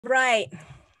Right.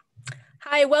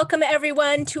 Hi, welcome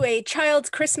everyone to A Child's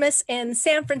Christmas in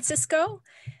San Francisco,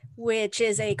 which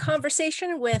is a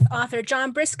conversation with author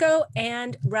John Briscoe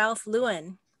and Ralph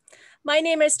Lewin. My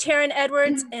name is Taryn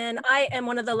Edwards, and I am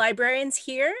one of the librarians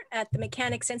here at the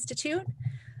Mechanics Institute.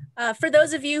 For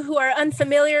those of you who are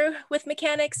unfamiliar with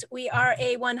Mechanics, we are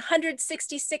a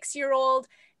 166-year-old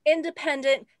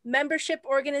independent membership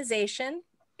organization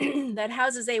that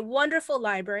houses a wonderful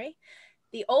library,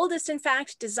 the oldest, in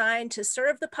fact, designed to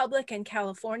serve the public in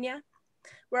California.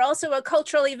 We're also a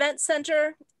cultural event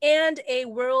center and a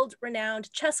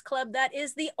world-renowned chess club that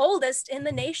is the oldest in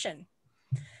the nation.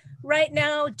 Right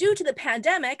now, due to the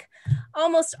pandemic,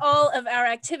 almost all of our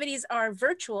activities are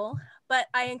virtual, but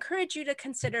I encourage you to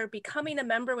consider becoming a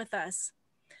member with us.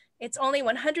 It's only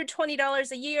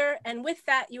 $120 a year, and with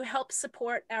that, you help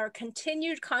support our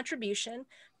continued contribution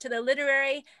to the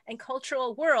literary and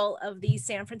cultural world of the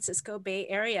San Francisco Bay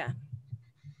Area.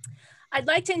 I'd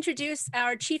like to introduce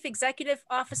our Chief Executive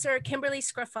Officer, Kimberly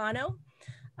Scrofano.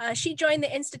 She joined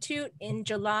the Institute in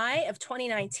July of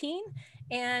 2019,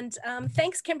 and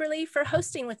thanks, Kimberly, for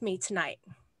hosting with me tonight.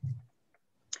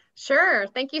 Sure,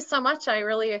 thank you so much. I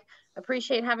really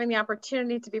appreciate having the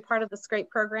opportunity to be part of this great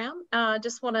program.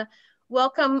 Just want to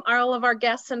welcome all of our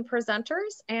guests and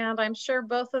presenters, and I'm sure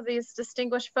both of these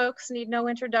distinguished folks need no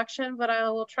introduction, but I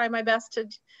will try my best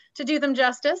to do them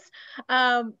justice.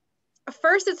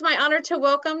 First, it's my honor to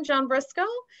welcome John Briscoe,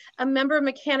 a member of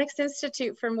Mechanics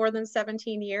Institute for more than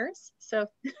 17 years. So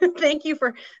thank you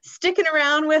for sticking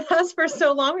around with us for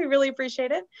so long. We really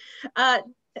appreciate it.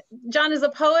 John is a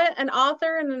poet, an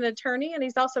author, and an attorney, and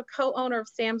he's also co-owner of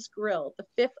Sam's Grill, the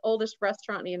 5th oldest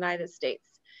restaurant in the United States.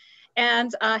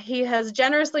 And he has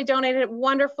generously donated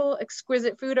wonderful,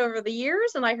 exquisite food over the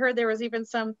years, and I heard there was even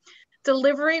some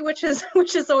delivery, which is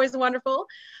always wonderful.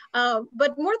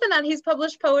 But more than that, he's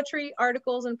published poetry,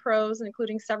 articles, and prose,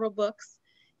 including several books.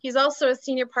 He's also a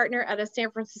senior partner at a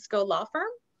San Francisco law firm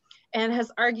and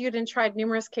has argued and tried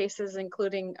numerous cases,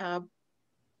 including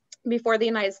before the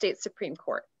United States Supreme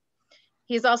Court.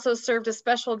 He's also served as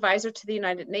special advisor to the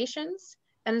United Nations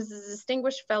and is a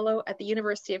distinguished fellow at the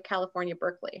University of California,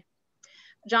 Berkeley.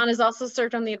 John has also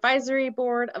served on the advisory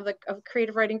board of the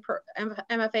creative writing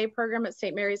MFA program at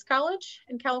St. Mary's College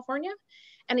in California,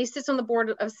 and he sits on the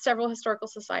board of several historical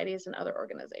societies and other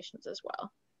organizations as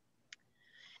well.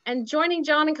 And joining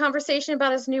John in conversation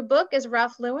about his new book is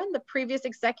Ralph Lewin, the previous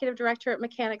executive director at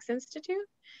Mechanics Institute.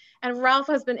 And Ralph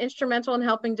has been instrumental in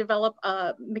helping develop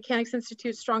Mechanics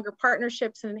Institute's stronger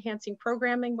partnerships and enhancing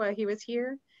programming while he was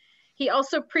here. He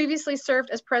also previously served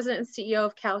as president and CEO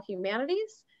of Cal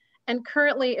Humanities, and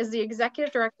currently is the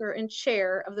executive director and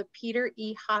chair of the Peter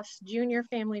E. Haas Jr.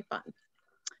 Family Fund.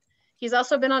 He's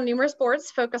also been on numerous boards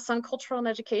focused on cultural and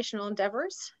educational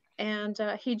endeavors. And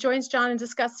he joins John in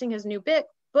discussing his new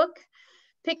book,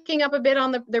 picking up a bit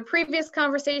on their previous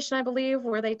conversation, I believe,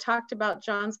 where they talked about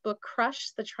John's book,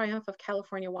 Crush, The Triumph of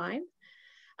California Wine.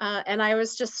 And I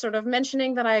was just sort of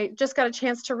mentioning that I just got a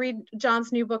chance to read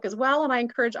John's new book as well. And I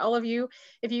encourage all of you,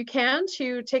 if you can,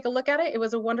 to take a look at it. It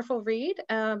was a wonderful read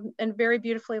and very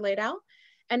beautifully laid out.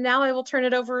 And now I will turn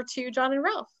it over to John and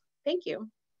Ralph. Thank you.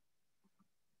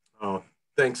 Oh,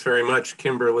 thanks very much,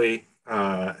 Kimberly.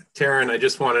 Taryn, I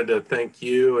just wanted to thank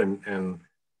you and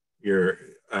your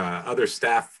other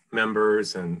staff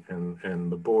members and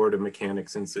the board of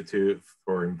Mechanics Institute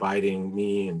for inviting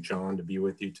me and John to be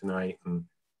with you tonight. And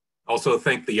also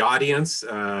thank the audience,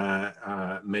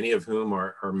 many of whom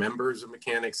are members of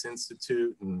Mechanics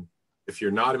Institute. And if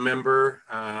you're not a member,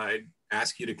 I'd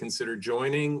ask you to consider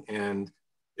joining. And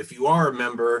if you are a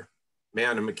member,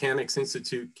 man, a Mechanics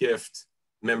Institute gift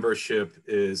membership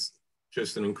is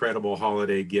just an incredible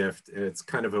holiday gift. It's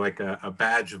kind of like a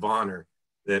badge of honor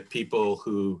that people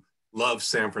who love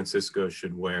San Francisco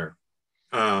should wear.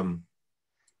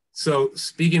 So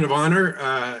speaking of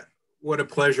honor, what a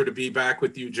pleasure to be back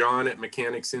with you, John, at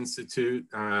Mechanics Institute.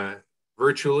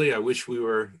 Virtually, I wish we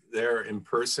were there in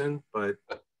person, but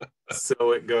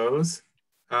so it goes.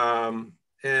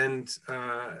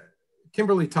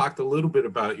 Kimberly talked a little bit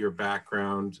about your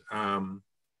background. One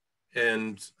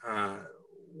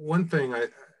thing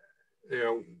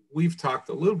we've talked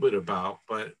a little bit about,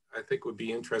 but I think would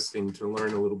be interesting to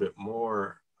learn a little bit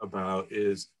more about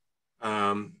is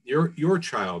your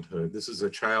childhood. This is A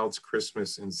Child's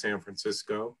Christmas in San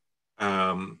Francisco.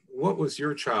 What was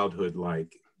your childhood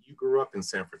like? You grew up in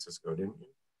San Francisco, didn't you?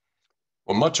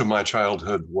 Well, much of my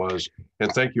childhood was,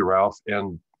 and thank you, Ralph,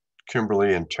 and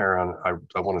Kimberly and Taryn,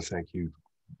 I want to thank you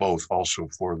both also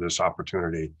for this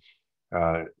opportunity.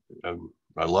 I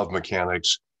love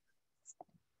mechanics.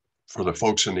 For the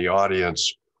folks in the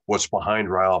audience, what's behind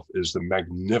Ralph is the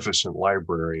magnificent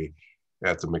library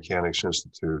at the Mechanics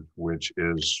Institute, which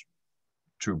is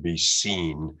to be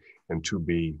seen and to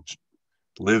be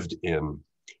lived in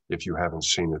if you haven't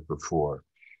seen it before.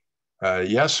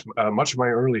 Yes, much of my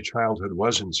early childhood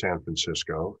was in San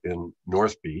Francisco, in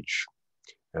North Beach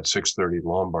at 630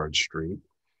 Lombard Street.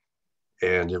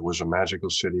 And it was a magical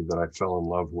city that I fell in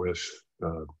love with.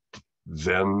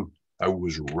 Then I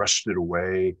was wrested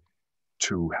away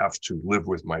to have to live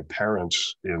with my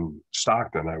parents in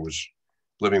Stockton. I was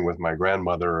living with my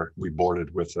grandmother. We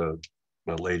boarded with a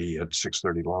lady at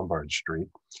 630 Lombard Street.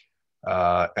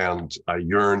 And I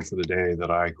yearned for the day that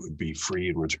I could be free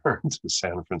and return to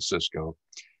San Francisco.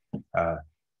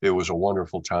 It was a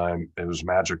wonderful time. It was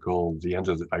magical.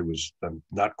 I'm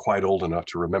not quite old enough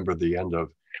to remember the end of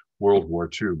World War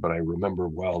II, but I remember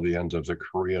well the end of the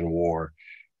Korean War,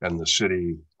 and the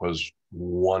city was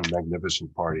one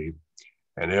magnificent party.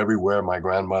 And everywhere my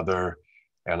grandmother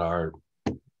and our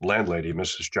landlady,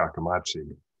 Mrs.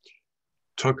 Giacomazzi,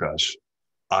 took us,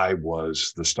 I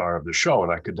was the star of the show,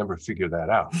 and I could never figure that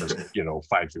out as a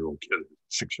 5-year-old kid,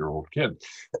 6-year-old kid,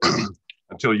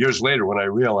 until years later when I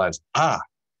realized,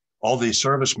 all these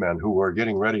servicemen who were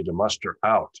getting ready to muster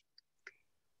out,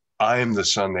 I'm the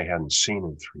son they hadn't seen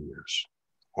in 3 years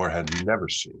or had never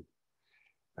seen.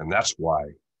 And that's why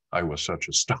I was such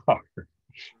a star.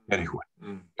 Anyway,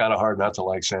 kind of hard not to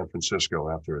like San Francisco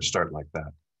after a start like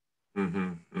that.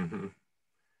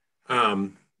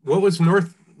 What was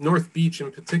North Beach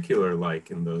in particular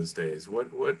like in those days?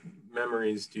 What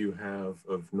memories do you have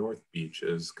of North Beach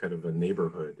as kind of a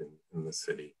neighborhood in the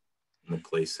city, in the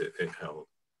place it held?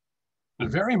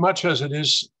 Very much as it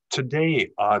is today,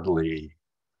 oddly.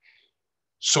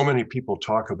 So many people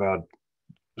talk about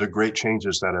the great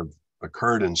changes that have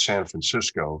occurred in San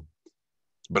Francisco.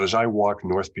 But as I walked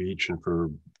North Beach, and for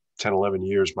 10, 11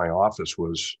 years, my office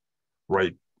was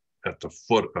right at the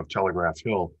foot of Telegraph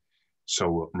Hill.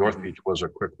 So North Beach was a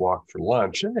quick walk for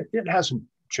lunch, and it hasn't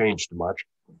changed much.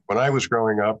 When I was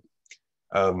growing up,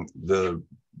 the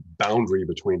boundary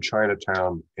between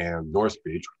Chinatown and North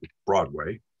Beach,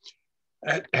 Broadway,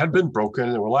 had been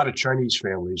broken. There were a lot of Chinese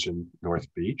families in North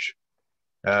Beach.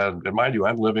 And mind you,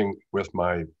 I'm living with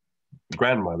my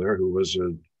grandmother, who was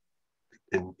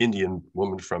an Indian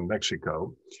woman from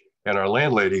Mexico, and our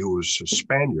landlady, who was a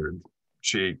Spaniard.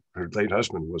 Her late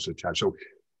husband was Italian. So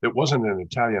it wasn't an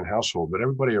Italian household, but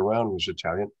everybody around was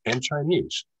Italian and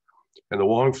Chinese. And the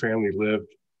Wong family lived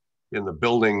in the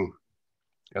building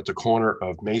at the corner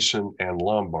of Mason and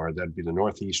Lombard. That'd be the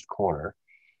northeast corner.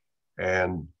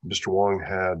 And Mr. Wong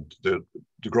had the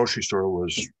grocery store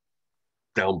was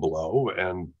down below,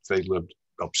 and they lived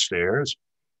upstairs.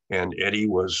 And Eddie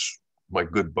was my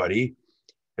good buddy.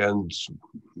 And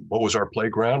what was our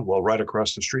playground? Well, right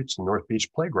across the street's the North Beach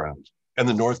playground, and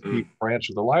the North Beach branch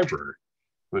of the library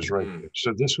was right there.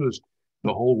 So this was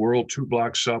the whole world. 2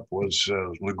 blocks up was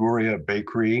Liguria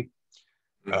Bakery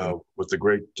with the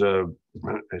great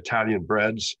Italian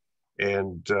breads,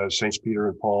 and St. Peter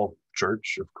and Paul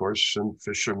Church, of course, and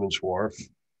Fisherman's Wharf,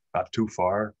 not too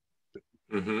far.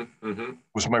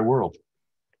 Was my world.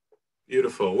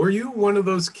 Beautiful. Were you one of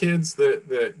those kids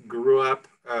that grew up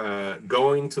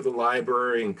going to the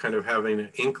library and kind of having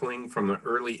an inkling from an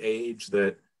early age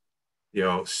that,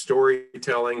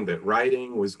 storytelling, that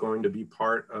writing was going to be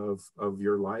part of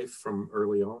your life from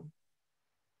early on?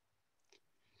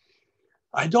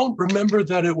 I don't remember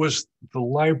that it was the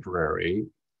library,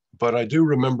 but I do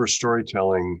remember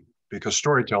storytelling, because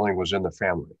storytelling was in the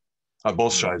family, on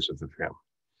both sides of the family,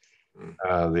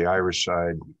 the Irish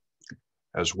side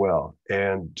as well.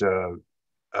 And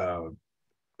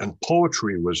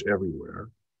poetry was everywhere.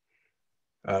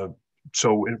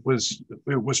 So it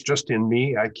was just in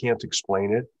me. I can't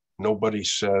explain it. Nobody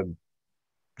said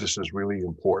this is really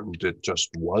important. It just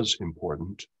was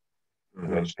important.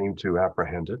 And I seemed to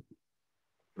apprehend it.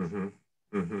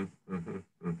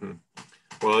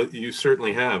 Well, you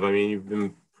certainly have. I mean, you've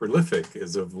been prolific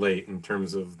as of late in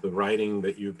terms of the writing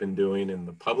that you've been doing and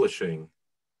the publishing.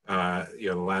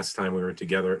 The last time we were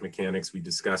together at Mechanics, we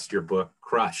discussed your book,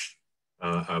 Crush,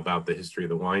 about the history of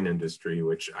the wine industry,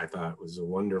 which I thought was a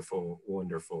wonderful,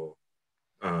 wonderful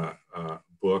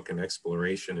book and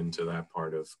exploration into that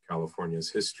part of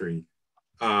California's history.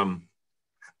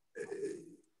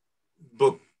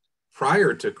 Book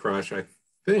prior to Crush, I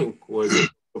think, was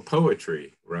a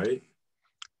poetry, right?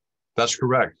 That's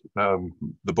correct.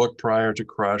 The book prior to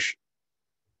Crush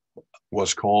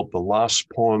was called The Lost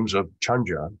Poems of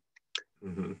Chanja.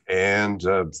 And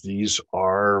these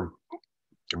are,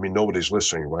 nobody's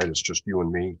listening, right? It's just you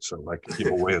and me. So I can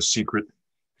give away a secret.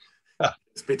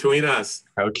 It's between us.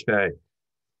 Okay.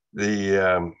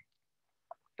 The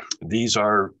These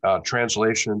are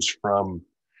translations from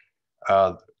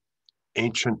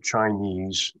ancient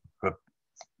Chinese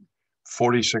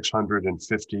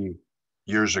 4,650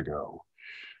 years ago,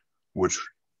 which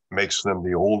makes them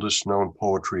the oldest known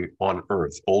poetry on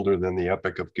earth, older than the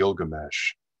Epic of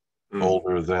Gilgamesh,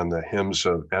 older than the hymns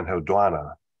of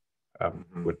Enheduanna,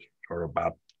 which are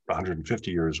about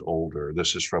 150 years older.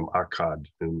 This is from Akkad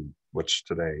in what's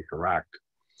today Iraq.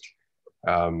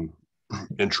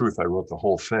 In truth, I wrote the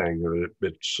whole thing.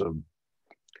 It's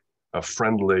a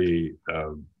friendly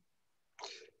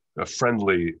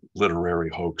literary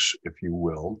hoax, if you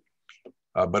will.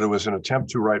 But it was an attempt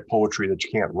to write poetry that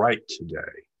you can't write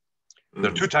today. There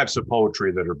are two types of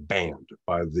poetry that are banned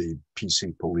by the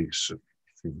PC police. If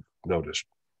you've noticed,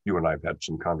 you and I have had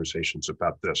some conversations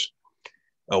about this.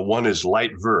 One is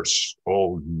light verse.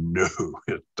 Oh no,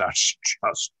 that's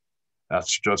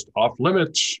just off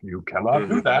limits. You cannot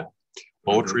do that.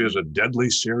 Poetry is a deadly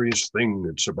serious thing.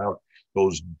 It's about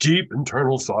those deep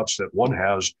internal thoughts that one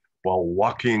has while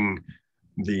walking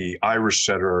the Irish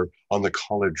setter on the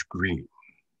college green.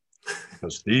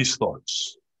 Because these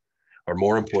thoughts are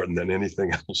more important than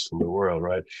anything else in the world,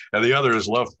 right? And the other is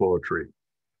love poetry.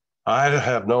 I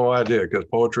have no idea, because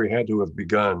poetry had to have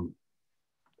begun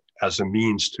as a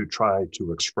means to try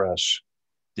to express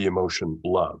the emotion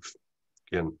love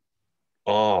in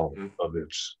all of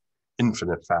its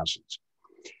infinite facets.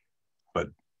 But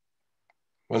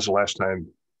when's the last time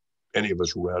any of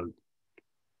us read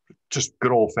just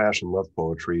good old-fashioned love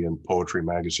poetry in Poetry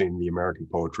Magazine, the American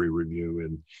Poetry Review,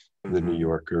 and the New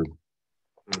Yorker?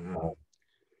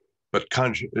 But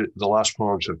the Lost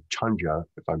Poems of Chanja,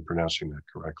 if I'm pronouncing that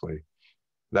correctly,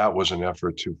 that was an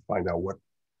effort to find out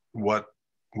what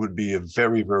would be a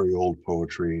very, very old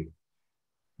poetry,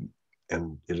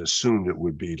 and it assumed it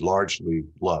would be largely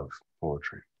love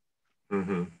poetry.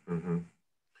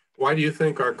 Why do you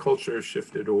think our culture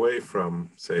shifted away from,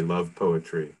 say, love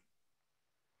poetry?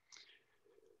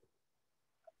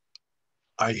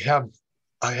 I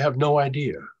have no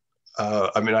idea.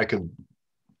 I mean, I can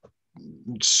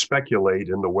speculate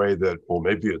in the way that, well,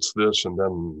 maybe it's this, and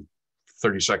then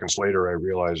 30 seconds later, I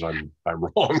realize I'm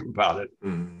wrong about it.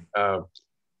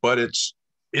 But it's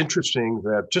interesting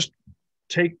that, just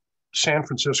take San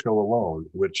Francisco alone,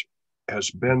 which has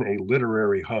been a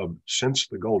literary hub since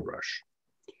the gold rush.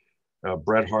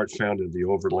 Bret Hart founded the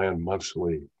Overland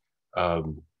Monthly.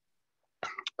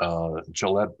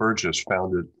 Gillette Burgess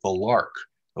founded The Lark,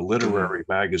 a literary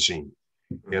magazine,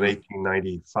 in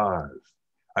 1895.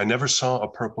 I never saw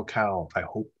a purple cow. I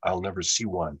hope I'll never see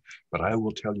one, but I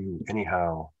will tell you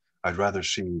anyhow, I'd rather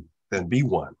see than be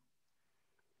one.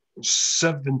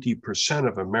 70%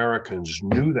 of Americans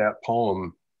knew that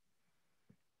poem,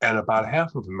 and about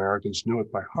half of Americans knew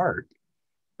it by heart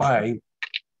by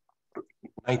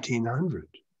 1900.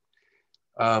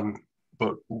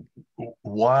 But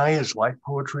why is light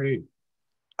poetry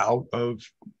out of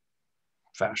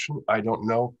fashion? I don't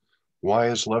know. Why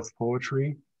is love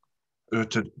poetry?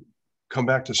 To come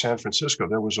back to San Francisco,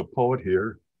 there was a poet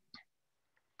here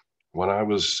when I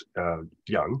was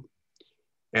young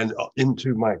and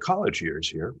into my college years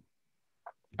here,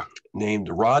 named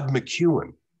Rod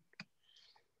McEwen.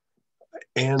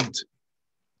 And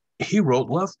he wrote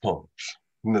love poems.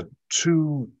 And the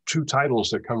two titles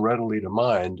that come readily to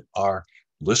mind are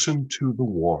Listen to the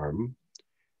Warm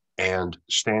and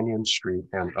Stanyan Street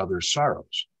and Other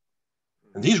Sorrows.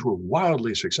 And these were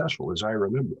wildly successful, as I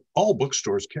remember. All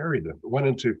bookstores carried them. It went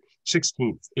into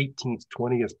 16th, 18th,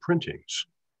 20th printings.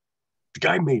 The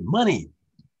guy made money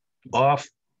off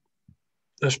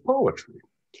this poetry.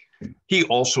 He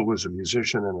also was a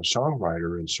musician and a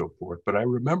songwriter and so forth. But I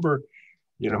remember,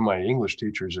 my English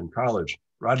teachers in college,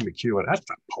 Rod McEwen, that's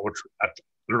not poetry. I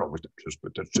don't know what that is,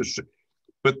 but that's just,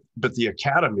 but the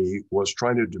Academy was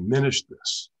trying to diminish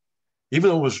this,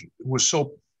 even though it was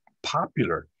so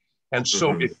popular. And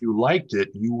so if you liked it,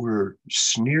 you were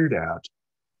sneered at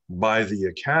by the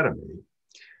Academy.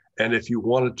 And if you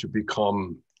wanted to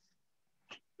become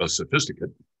a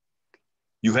sophisticate,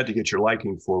 you had to get your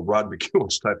liking for Rod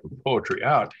McEwen's type of poetry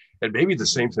out. And maybe the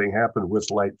same thing happened with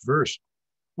light verse,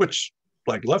 which,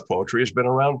 like love poetry, has been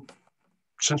around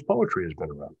since poetry has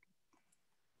been around.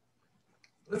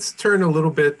 Let's turn a little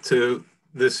bit to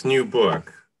this new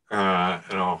book, and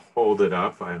I'll hold it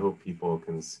up. I hope people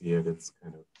can see it. It's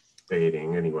kind of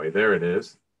fading. Anyway, there it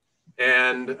is.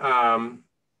 And A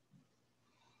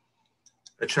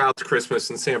Child's Christmas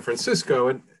in San Francisco.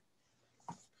 And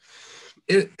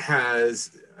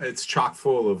it's chock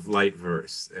full of light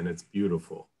verse, and it's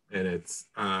beautiful. And it's,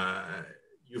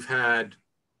 you've had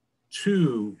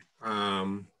two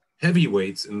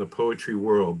heavyweights in the poetry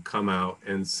world come out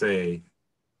and say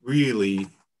really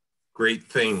great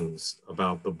things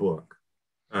about the book.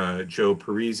 Joe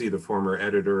Parisi, the former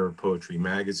editor of Poetry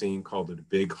Magazine, called it a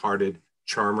big-hearted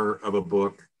charmer of a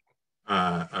book.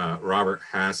 Robert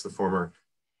Hass, the former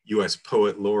U.S.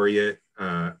 Poet Laureate,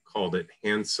 called it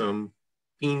handsome,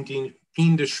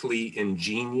 fiendishly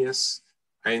ingenious.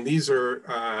 And these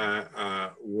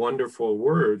are wonderful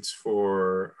words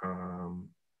for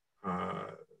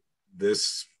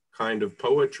this kind of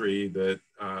poetry that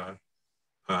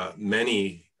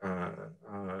many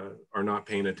are not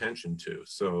paying attention to.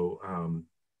 So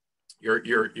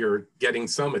you're getting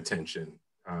some attention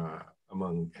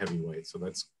among heavyweights. So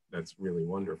that's really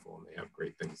wonderful, and they have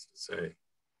great things to say.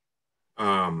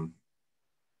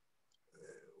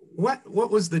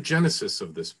 What was the genesis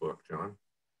of this book, John?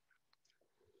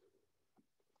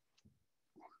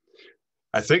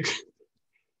 I think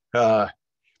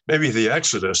maybe the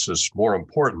exodus is more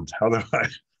important. How do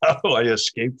I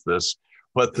escape this?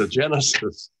 But the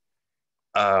genesis,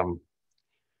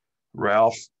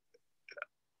 Ralph,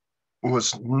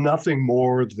 was nothing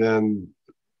more than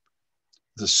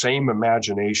the same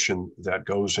imagination that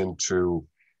goes into,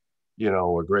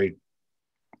 a great,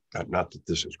 not that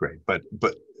this is great, but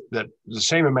that the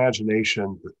same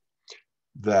imagination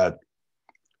that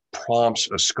prompts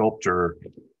a sculptor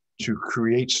to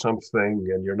create something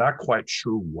and you're not quite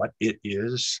sure what it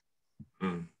is,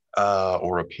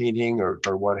 or a painting or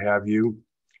what have you.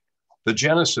 The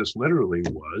genesis literally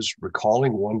was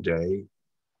recalling one day,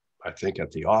 I think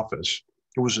at the office,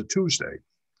 it was a Tuesday,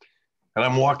 and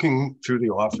I'm walking through the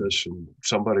office and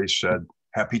somebody said,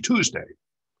 "Happy Tuesday."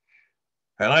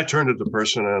 And I turned to the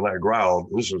person and I growled,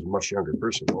 this is a much younger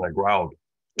person, and I growled,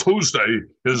 "Tuesday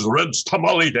is Red's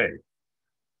Tamale Day."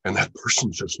 And that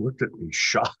person just looked at me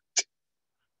shocked.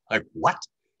 Like, "What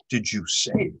did you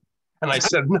say?" And I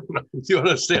said, no, you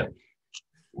understand?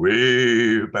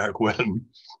 Way back when,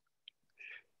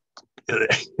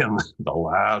 in the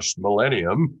last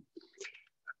millennium,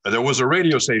 there was a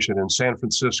radio station in San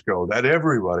Francisco that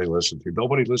everybody listened to.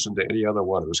 Nobody listened to any other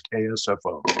one. It was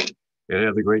KSFO. It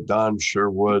had the great Don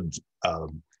Sherwood,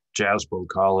 Jasbo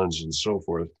Collins, and so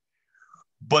forth.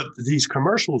 But these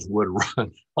commercials would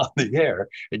run on the air,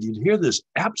 and you'd hear this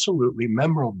absolutely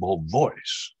memorable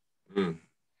voice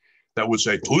that would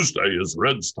say, "Tuesday is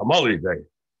Red's Tamale Day."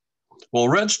 Well,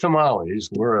 Red's tamales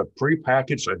were a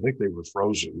prepackaged, I think they were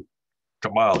frozen,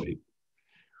 tamale.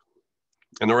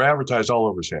 And they were advertised all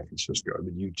over San Francisco. I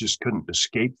mean, you just couldn't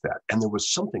escape that. And there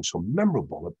was something so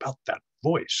memorable about that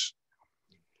voice.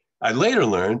 I later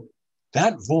learned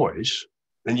that voice,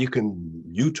 and you can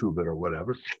YouTube it or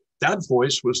whatever, that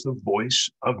voice was the voice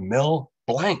of Mel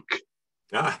Blanc.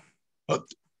 The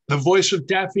voice of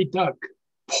Daffy Duck,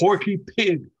 Porky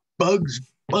Pig, Bugs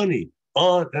Bunny,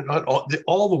 on and on,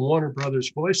 all the Warner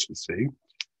Brothers voices, see?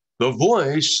 The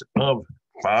voice of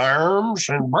Farms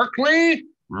in Berkeley,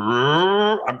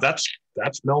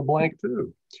 that's Mel Blanc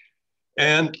too.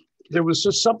 And there was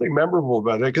just something memorable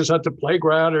about it, because at the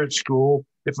playground or at school,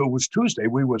 if it was Tuesday,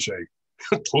 we would say,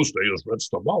 "Tuesday is Red's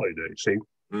Tamale Day," see?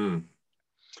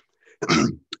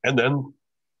 And then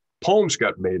poems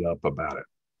got made up about it.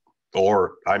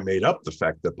 Or I made up the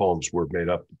fact that poems were made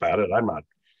up about it. I'm not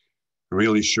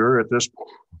really sure at this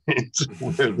point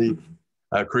where the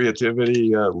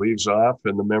creativity leaves off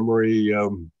and the memory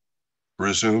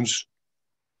resumes.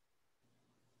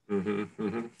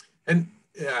 And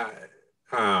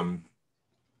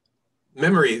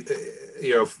memory,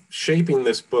 shaping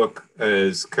this book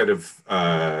as kind of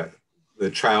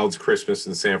the child's Christmas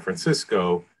in San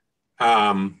Francisco,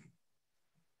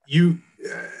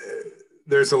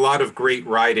 there's a lot of great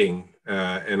writing,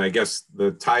 and I guess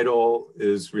the title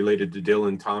is related to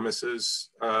Dylan Thomas's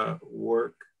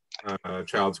work,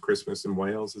 Child's Christmas in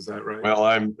Wales. Is that right? Well,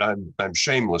 I'm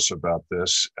shameless about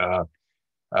this.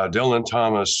 Dylan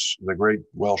Thomas, the great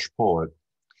Welsh poet,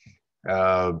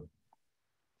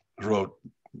 wrote,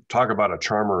 talk about a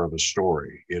charmer of a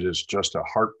story. It is just a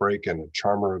heartbreak and a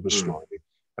charmer of a story,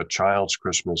 A Child's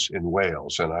Christmas in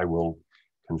Wales. And I will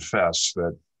confess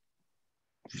that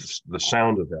the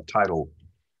sound of that title,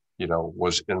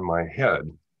 was in my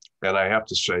head. And I have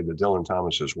to say that Dylan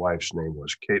Thomas's wife's name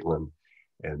was Caitlin,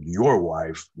 and your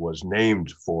wife was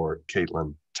named for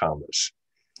Caitlin Thomas.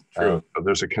 So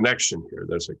there's a connection here.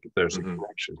 There's a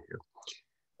connection here.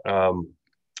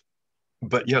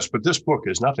 But this book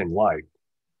is nothing like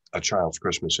A Child's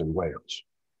Christmas in Wales,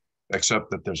 except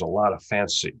that there's a lot of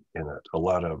fancy in it, a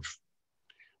lot of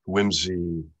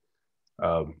whimsy,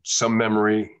 some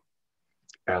memory,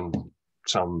 and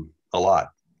a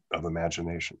lot of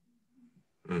imagination.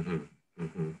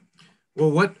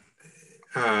 Well,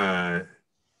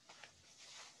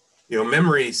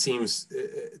 memory seems,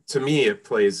 to me, it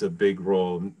plays a big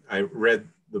role. I read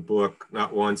the book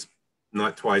not once,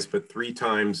 not twice, but 3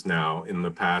 times now in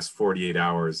the past 48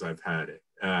 hours I've had it.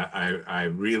 I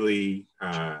really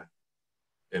am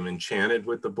enchanted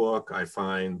with the book. I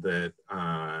find that,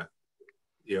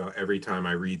 every time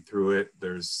I read through it,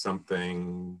 there's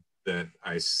something that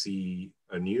I see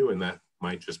anew, and that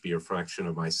might just be a fraction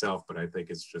of myself, but I think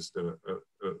it's just a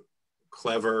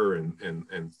clever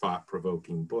and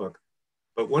thought-provoking book.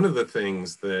 But one of the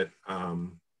things that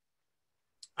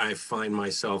I find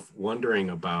myself wondering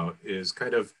about is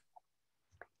kind of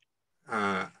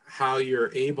how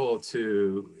you're able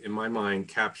to, in my mind,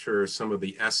 capture some of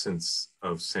the essence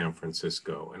of San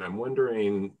Francisco. And I'm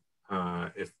wondering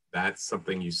if that's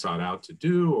something you sought out to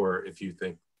do, or if you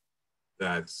think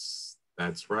that's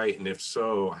right. And if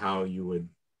so, how you would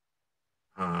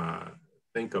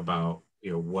think about,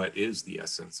 what is the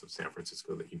essence of San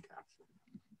Francisco that you capture?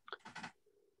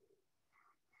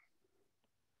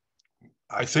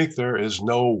 I think there is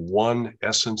no one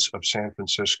essence of San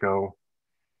Francisco.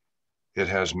 It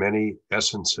has many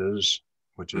essences,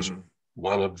 which is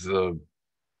one of the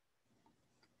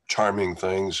charming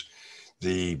things,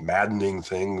 the maddening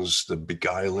things, the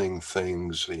beguiling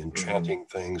things, the enchanting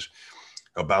things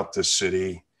about this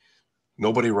city.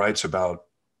 Nobody writes about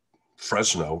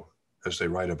Fresno as they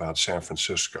write about San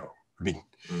Francisco. I mean,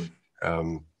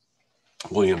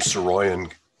 William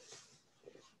Saroyan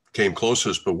came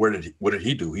closest, but what did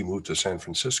he do? He moved to San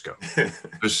Francisco.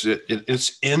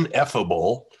 It's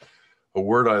ineffable, a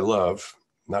word I love.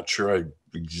 Not sure I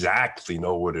exactly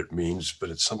know what it means, but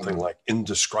it's something like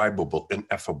indescribable,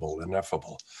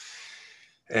 ineffable.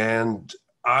 And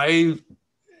I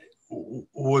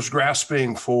was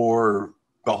grasping for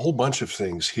a whole bunch of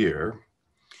things here.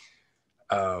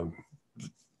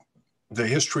 The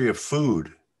history of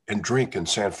food and drink in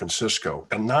San Francisco,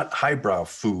 and not highbrow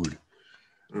food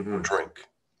or drink.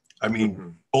 I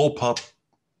mean, bullpup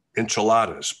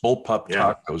enchiladas, bullpup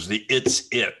tacos, it's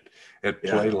it at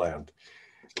Playland.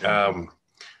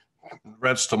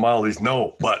 Red's tamales,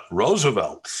 no, but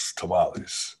Roosevelt's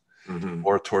tamales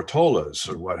or tortolas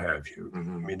or what have you. I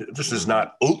mean, this is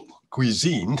not haute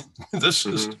cuisine. This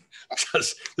is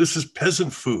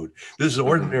peasant food. This is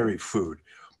ordinary food,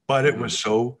 but it was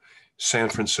so San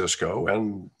Francisco,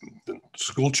 and the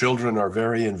school children are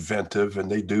very inventive,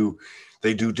 and they do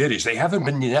ditties. They haven't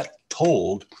been yet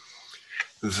told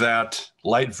that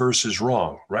light verse is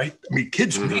wrong, right? I mean,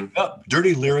 kids make up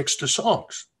dirty lyrics to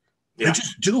songs. They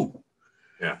just do.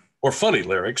 Yeah. Or funny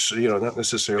lyrics, not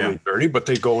necessarily dirty, but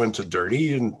they go into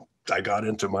dirty, and I got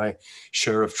into my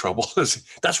share of trouble.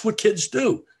 That's what kids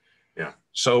do. Yeah.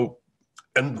 So,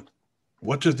 and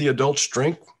what did the adults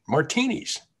drink?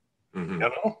 Martinis,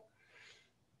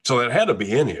 So that had to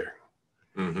be in here.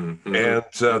 And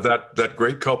that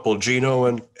great couple, Gino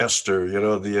and Esther,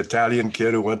 the Italian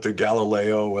kid who went to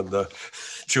Galileo and the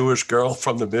Jewish girl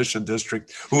from the Mission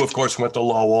District, who of course went to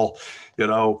Lowell,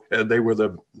 and they were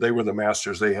the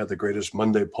masters. They had the greatest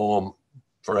Monday poem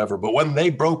forever. But when they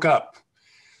broke up,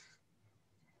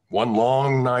 one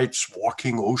long night's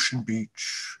walking Ocean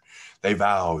Beach, they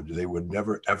vowed they would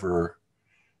never, ever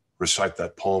recite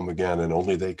that poem again, and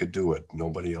only they could do it.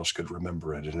 Nobody else could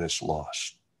remember it, and it's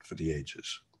lost for the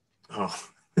ages. Oh,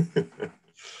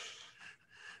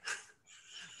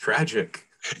 tragic.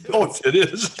 Oh, it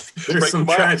is. There's some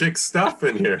tragic stuff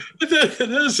in here. It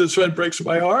is. It's what breaks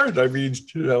my heart. I mean,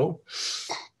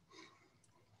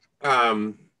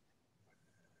 I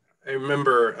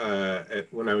remember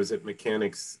when I was at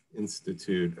Mechanics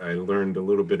Institute, I learned a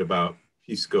little bit about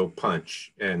pisco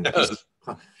punch, and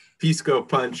pisco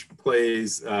punch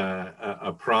plays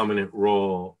a prominent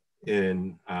role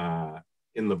in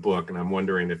the book, and I'm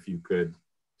wondering if you could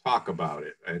talk about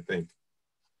it. I think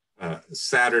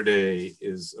Saturday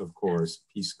is, of course,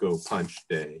 Pisco Punch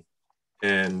Day,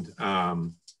 and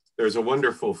there's a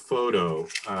wonderful photo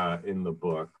in the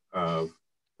book of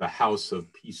the House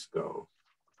of Pisco.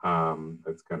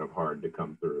 That's kind of hard to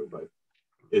come through, but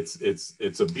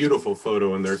it's a beautiful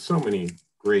photo, and there's so many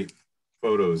great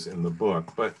photos in the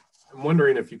book. But I'm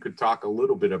wondering if you could talk a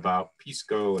little bit about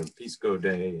Pisco and Pisco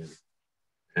Day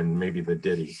and maybe the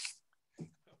ditty.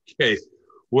 Okay,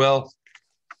 well,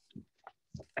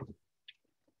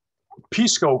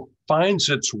 Pisco finds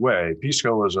its way.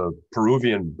 Pisco is a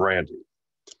Peruvian brandy.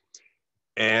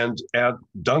 And at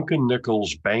Duncan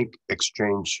Nichols Bank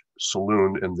Exchange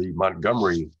Saloon in the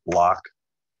Montgomery block,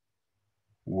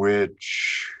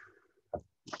 which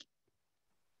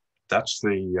that's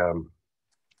the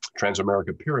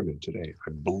Transamerica Pyramid today,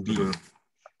 I believe.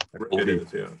 It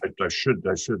is, yeah. I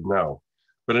should know.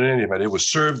 But in any event, it was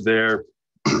served there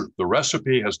The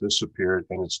recipe has disappeared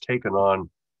and it's taken on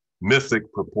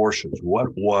mythic proportions. What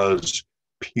was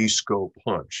pisco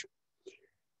punch?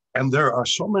 And there are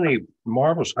so many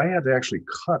marvels. I had to actually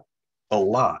cut a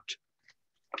lot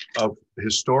of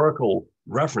historical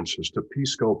references to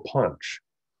pisco punch.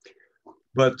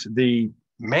 But the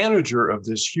manager of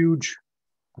this huge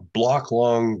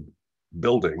block-long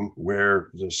building where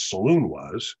the saloon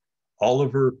was,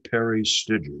 Oliver Perry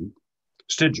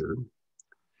Stidger,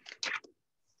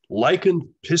 likened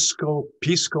pisco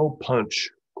punch,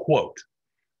 quote,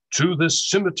 to the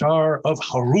scimitar of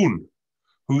Harun,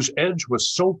 whose edge was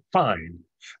so fine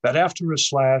that after a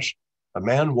slash, a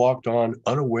man walked on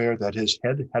unaware that his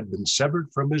head had been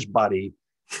severed from his body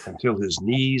until his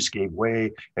knees gave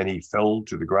way and he fell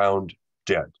to the ground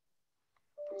dead.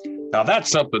 Now that's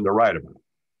something to write about.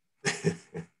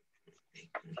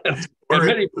 and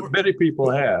many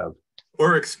people have.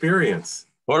 Or experience.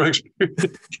 There's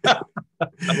a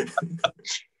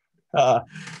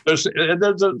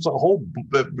whole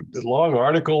long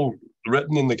article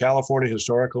written in the California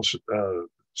Historical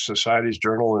Society's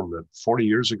journal in the 40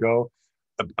 years ago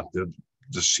about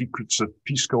the secrets of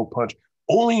pisco punch.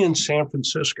 Only in San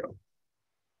Francisco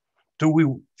do we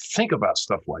think about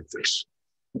stuff like this.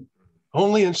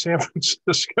 Only in San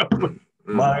Francisco.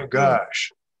 My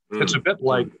gosh. It's a bit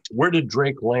like, where did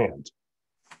Drake land?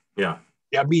 Yeah.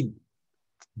 I mean,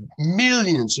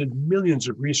 millions and millions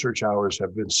of research hours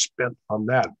have been spent on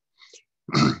that.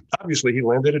 Obviously, he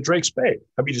landed at Drake's Bay.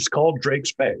 I mean, it's called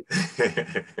Drake's Bay.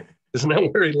 Isn't that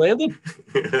where he landed?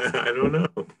 I don't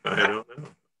know.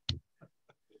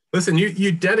 Listen,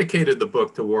 you dedicated the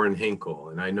book to Warren Hinkle,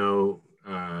 and I know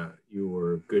you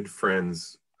were good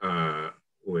friends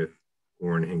with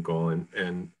Warren Hinkle,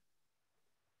 and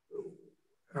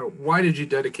why did you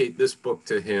dedicate this book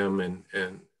to him?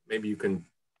 And maybe you can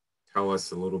tell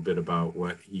us a little bit about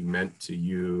what he meant to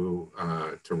you,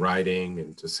 to writing,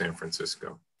 and to San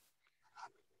Francisco.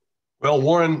 Well,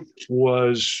 Warren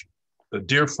was a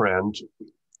dear friend,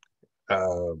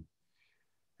 and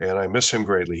I miss him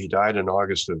greatly. He died in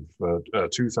August of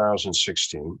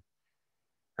 2016.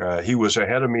 He was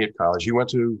ahead of me at college. He went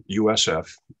to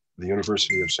USF, the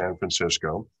University of San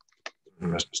Francisco,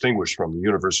 as distinguished from the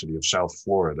University of South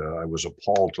Florida. I was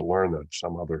appalled to learn that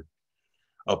some other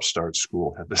upstart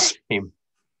school had the same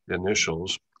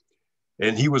initials.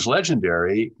 And he was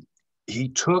legendary. He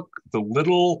took the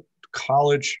little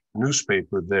college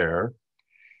newspaper there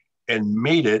and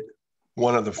made it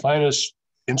one of the finest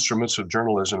instruments of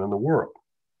journalism in the world.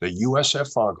 The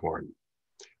USF Foghorn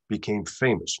became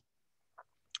famous.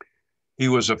 He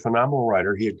was a phenomenal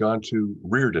writer. He had gone to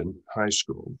Reardon High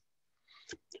School.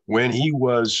 When he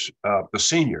was a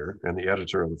senior and the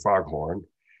editor of the Foghorn,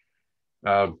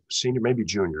 senior, maybe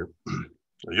junior,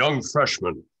 a young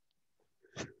freshman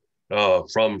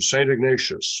from St.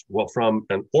 Ignatius, well, from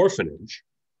an orphanage,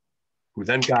 who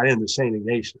then got into St.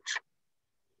 Ignatius,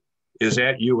 is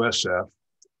at USF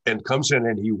and comes in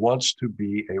and he wants to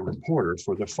be a reporter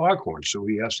for the Foghorn. So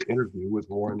he has to interview with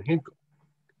Warren Hinkle,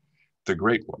 the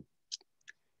great one.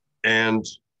 And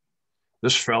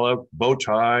this fella, bow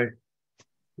tie,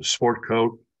 sport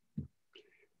coat,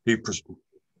 he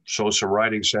shows some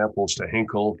writing samples to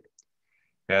Hinkle.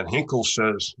 And Hinkle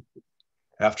says,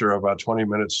 after about 20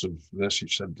 minutes of this, he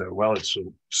said, well, it's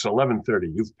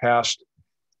 11:30. You've passed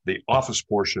the office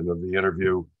portion of the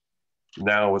interview.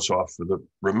 Now it's off for the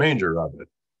remainder of it.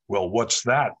 Well, what's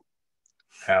that?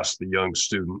 Asked the young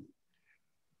student.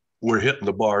 We're hitting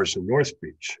the bars in North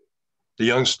Beach. The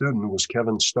young student was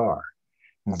Kevin Starr.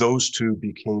 Those two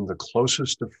became the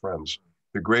closest of friends.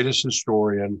 The greatest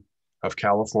historian of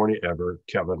California ever,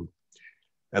 Kevin,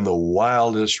 and the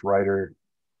wildest writer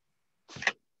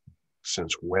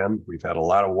since when? We've had a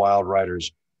lot of wild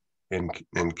writers in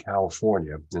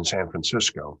California, in San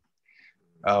Francisco.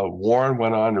 Warren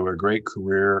went on to a great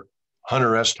career.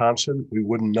 Hunter S. Thompson, we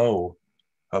wouldn't know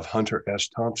of Hunter S.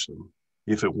 Thompson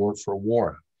if it weren't for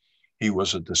Warren. He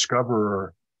was a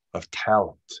discoverer of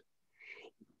talent.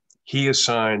 He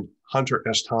assigned Hunter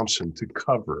S. Thompson to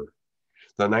cover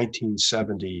the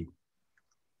 1970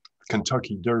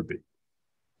 Kentucky Derby.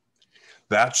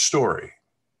 That story,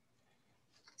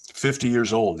 50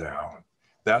 years old now,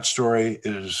 that story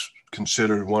is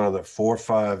considered one of the 4 or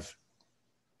 5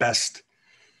 best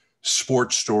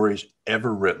sports stories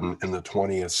ever written in the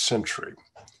 20th century.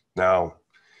 Now,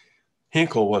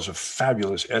 Hinkle was a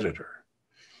fabulous editor,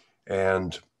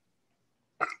 and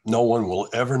no one will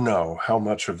ever know how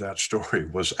much of that story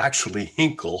was actually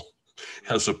Hinkle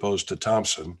as opposed to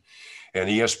Thompson. And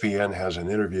ESPN has an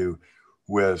interview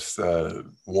with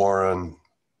Warren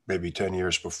maybe 10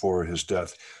 years before his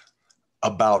death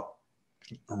about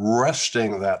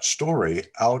wresting that story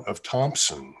out of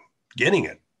Thompson, getting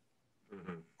it,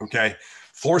 okay,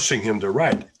 forcing him to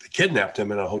write. They kidnapped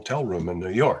him in a hotel room in New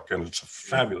York, and it's a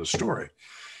fabulous story.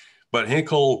 But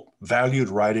Hinkle valued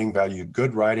writing, valued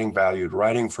good writing, valued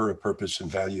writing for a purpose,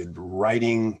 and valued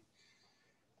writing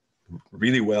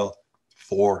really well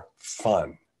for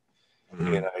fun.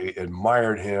 And I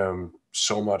admired him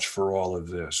so much for all of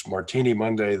this. Martini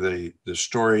Monday, the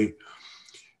story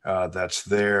that's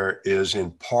there is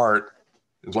in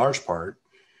large part,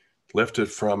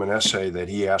 lifted from an essay that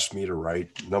he asked me to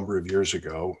write a number of years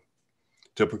ago.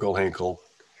 Typical Hinkle,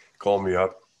 called me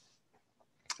up.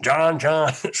 John,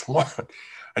 it's what?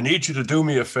 I need you to do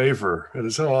me a favor. And I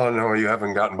said, oh, no, you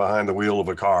haven't gotten behind the wheel of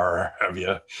a car, have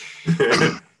you?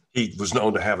 He was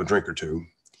known to have a drink or two.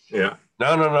 Yeah. No,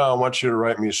 I want you to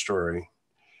write me a story.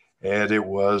 And it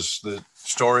was the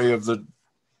story of the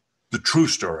true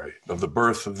story of the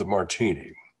birth of the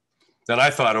martini. Then I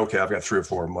thought, okay, I've got 3 or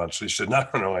 4 months. He said,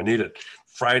 no, I need it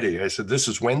Friday. I said, this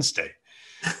is Wednesday.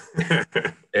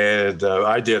 And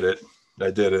I did it.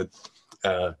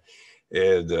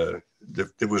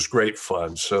 It was great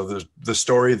fun. So the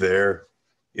story there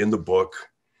in the book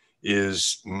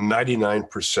is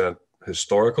 99%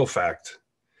 historical fact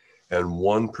and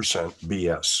 1%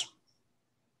 BS.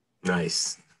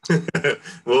 Nice.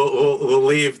 we'll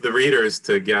leave the readers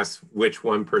to guess which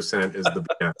 1% is the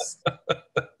BS.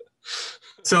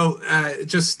 So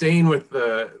just staying with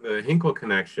the Hinkle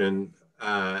connection,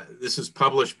 this is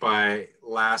published by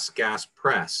Last Gasp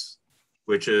Press,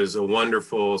 which is a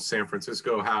wonderful San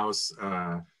Francisco house,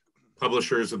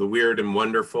 publishers of the weird and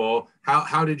wonderful.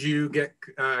 How did you get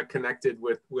connected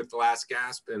with Last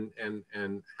Gasp,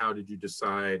 and how did you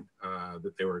decide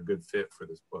that they were a good fit for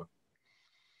this book?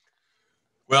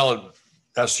 Well,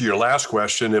 as to your last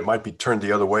question, it might be turned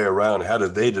the other way around. How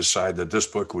did they decide that this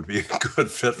book would be a good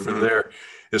fit for their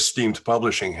esteemed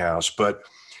publishing house? But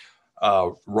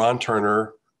Ron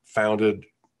Turner founded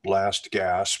Last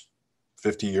Gasp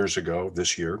 50 years ago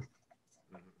this year.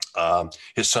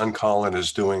 His son Colin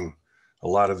is doing a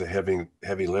lot of the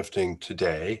heavy lifting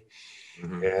today,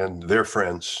 and they're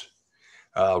friends.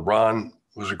 Ron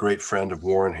was a great friend of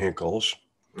Warren Hinkle's,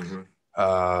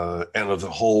 and of the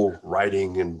whole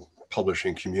writing and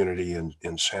publishing community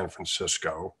in San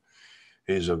Francisco.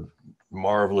 He's a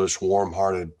marvelous,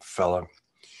 warm-hearted fella.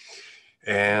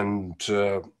 And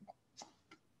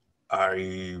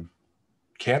I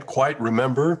can't quite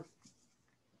remember.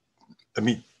 I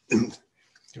mean,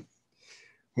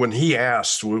 when he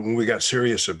asked, when we got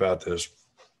serious about this,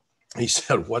 he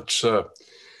said, what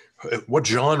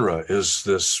genre is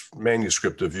this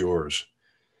manuscript of yours?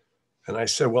 And I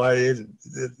said, well,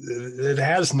 it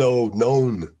has no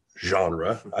known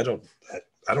genre. I don't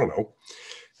know.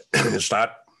 It's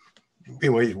not,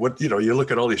 anyway, you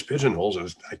look at all these pigeonholes,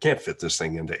 and I can't fit this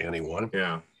thing into any one.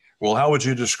 Yeah. Well, how would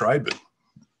you describe it?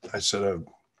 I said,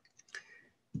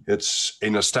 it's a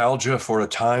nostalgia for a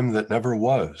time that never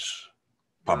was,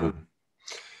 probably.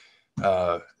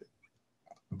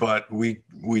 But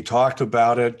we talked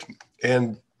about it,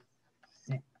 and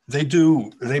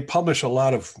they publish a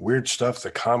lot of weird stuff.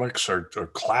 The comics are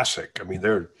classic. I mean,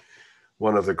 they're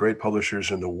one of the great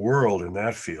publishers in the world in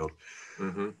that field.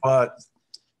 But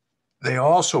they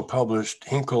also published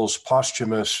Hinkle's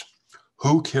posthumous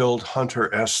 "Who Killed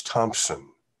Hunter S. Thompson?" ?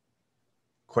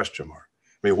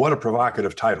 I mean, what a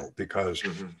provocative title, because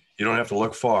you don't have to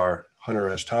look far. Hunter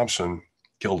S. Thompson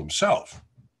killed himself.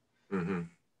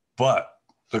 But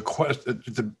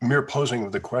the mere posing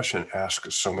of the question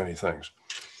asks so many things.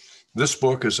 This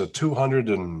book is a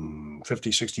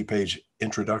 250, 60 page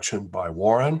introduction by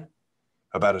Warren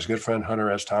about his good friend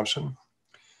Hunter S. Thompson,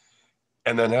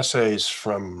 and then essays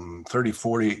from 30,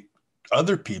 40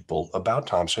 other people about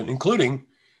Thompson, including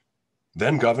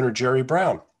then Governor Jerry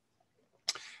Brown.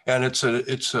 And it's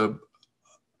a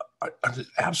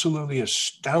absolutely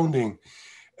astounding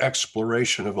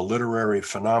exploration of a literary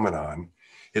phenomenon.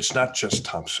 It's not just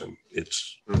Thompson;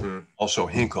 it's also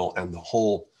Hinkle and the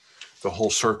whole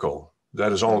circle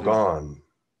that is all gone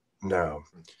now.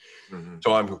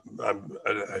 So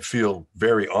I feel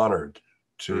very honored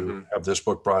to have this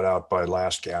book brought out by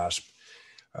Last Gasp,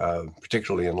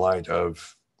 particularly in light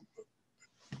of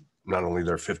not only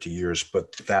their 50 years,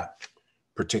 but that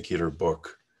particular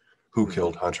book, Who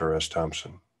Killed Hunter S.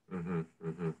 Thompson?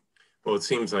 Well, it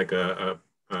seems like a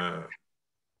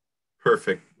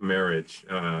perfect marriage,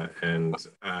 and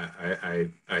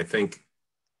I think,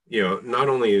 not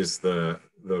only is the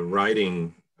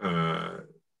writing,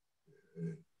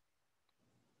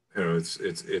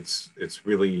 it's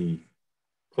really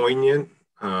poignant,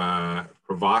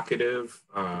 provocative,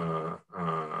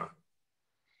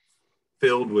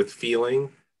 filled with feeling,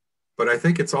 but I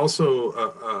think it's also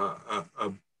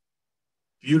a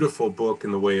beautiful book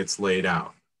in the way it's laid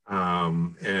out.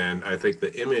 And I think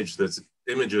the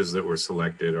images that were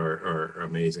selected are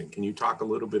amazing. Can you talk a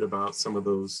little bit about some of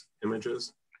those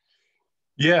images?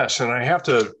 Yes, and I have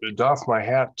to doff my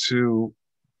hat to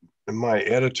my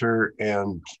editor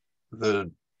and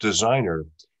the designer,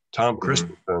 Tom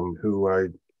Christensen, who I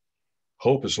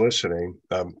hope is listening.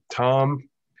 Tom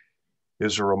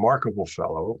is a remarkable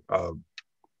fellow.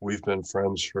 We've been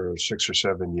friends for 6 or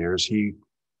 7 years. He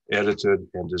edited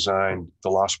and designed The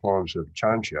Lost Poems of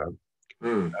Chancha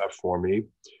for me.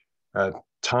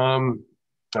 Tom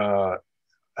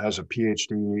has a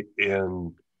PhD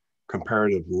in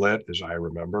comparative lit, as I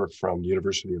remember, from the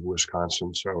University of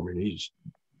Wisconsin. So, I mean, he's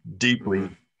deeply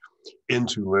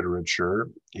into literature.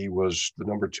 He was the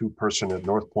 #2 person at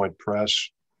North Point Press,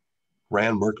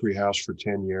 ran Mercury House for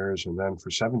 10 years, and then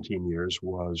for 17 years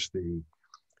was the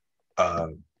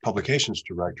publications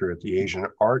director at the Asian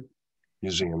Art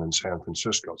Museum in San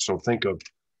Francisco. So think of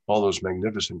all those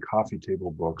magnificent coffee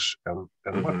table books and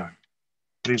whatnot.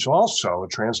 But he's also a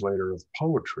translator of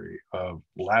poetry, of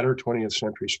latter 20th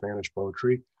century Spanish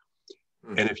poetry.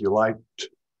 And if you liked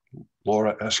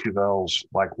Laura Esquivel's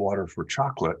Like Water for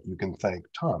Chocolate, you can thank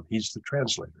Tom. He's the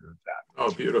translator of that.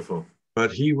 Oh, beautiful.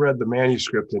 But he read the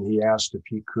manuscript and he asked if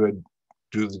he could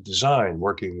do the design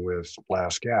working with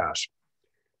Last Gasp.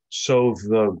 So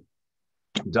the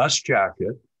dust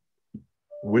jacket,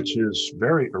 which is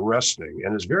very arresting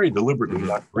and is very deliberately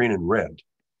not green and red.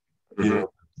 You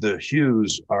know, the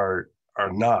hues are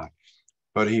not.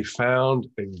 But he found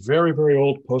a very, very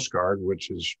old postcard, which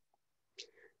is,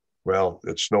 well,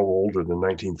 it's no older than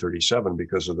 1937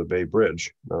 because of the Bay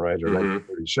Bridge, all right, or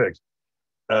 1936.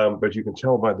 But you can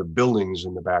tell by the buildings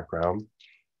in the background.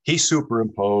 He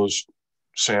superimposed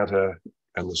Santa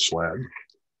and the sled.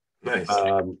 Nice.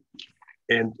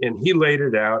 And he laid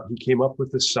it out. He came up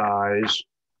with the size.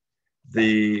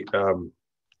 He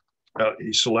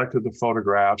selected the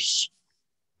photographs,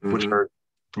 which are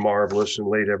marvelous, and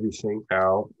laid everything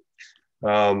out.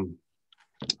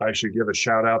 I should give a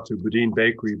shout out to Boudin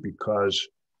Bakery because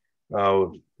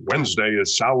Wednesday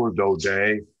is sourdough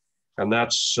day, and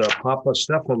that's Papa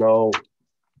Stefano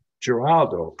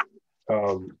Giraldo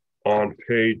on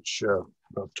page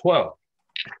 12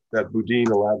 that Boudin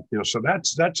allowed. You know, so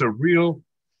that's a real,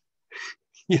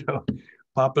 you know,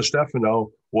 Papa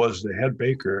Stefano was the head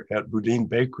baker at Boudin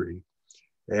Bakery,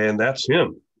 and that's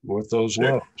him with those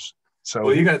loaves. So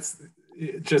well, you got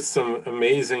just some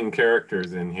amazing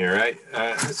characters in here.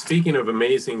 Speaking of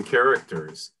amazing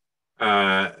characters,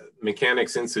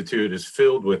 Mechanics Institute is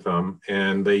filled with them,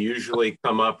 and they usually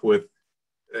come up with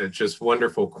just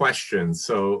wonderful questions.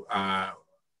 So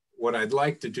what I'd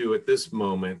like to do at this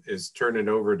moment is turn it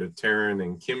over to Taryn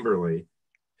and Kimberly,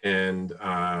 and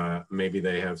maybe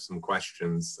they have some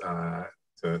questions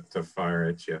to fire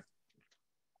at you.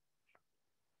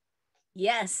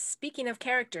 Yes, speaking of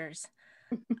characters,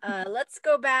 let's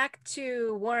go back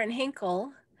to Warren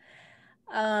Hinkle.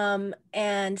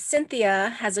 And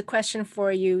Cynthia has a question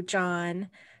for you, John.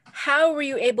 How were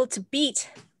you able to beat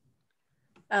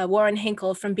Warren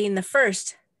Hinkle from being the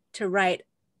first to write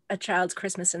A Child's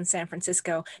Christmas in San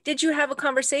Francisco? Did you have a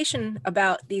conversation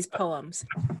about these poems?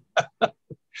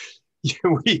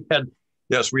 we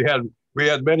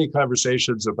had many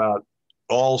conversations about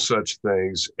all such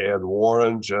things, and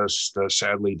Warren just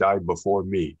sadly died before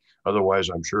me. Otherwise,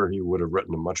 I'm sure he would have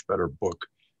written a much better book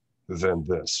than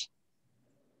this.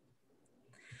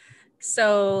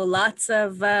 So lots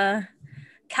of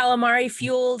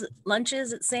calamari-fueled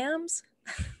lunches at Sam's?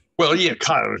 Well, yeah,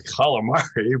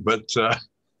 calamari, but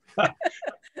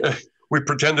we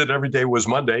pretended every day was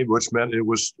Monday, which meant it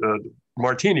was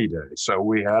martini day. So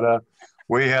we had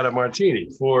a martini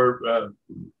for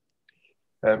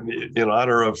in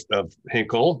honor of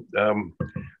Hinkle.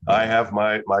 I have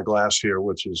my glass here,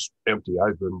 which is empty.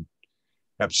 I've been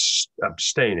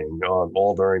abstaining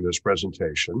all during this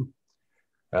presentation.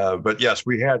 But yes,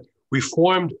 we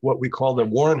formed what we call the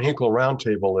Warren Hinkle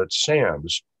Roundtable at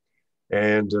Sam's.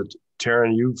 And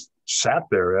Taryn, you've sat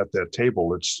there at that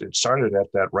table. It started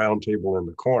at that round table in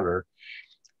the corner.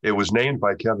 It was named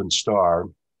by Kevin Starr,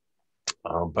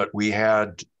 but we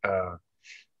had,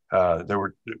 there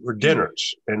were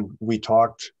dinners, and we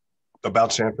talked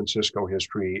about San Francisco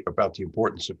history, about the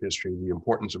importance of history, the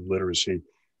importance of literacy,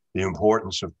 the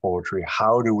importance of poetry.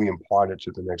 How do we impart it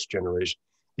to the next generation?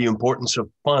 The importance of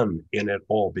fun in it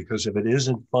all, because if it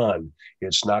isn't fun,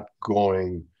 it's not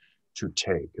going to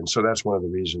take. And so that's one of the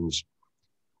reasons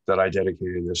that I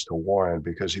dedicated this to Warren,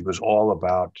 because he was all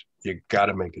about, you got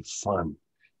to make it fun.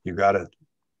 You got to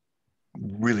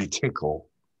really tickle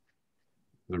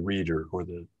the reader or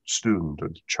the student or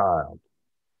the child.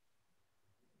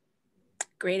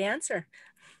 Great answer.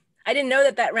 I didn't know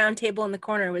that that round table in the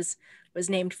corner was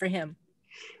named for him.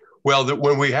 Well,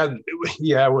 when we had,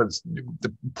 yeah, it was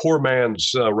the poor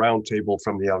man's round table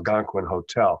from the Algonquin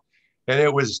Hotel. And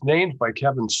it was named by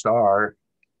Kevin Starr.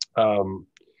 I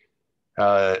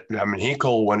mean,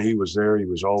 Hinkle, when he was there, he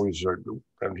was always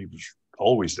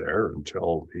there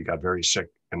until he got very sick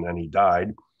and then he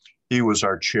died. He was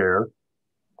our chair.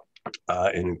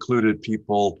 It included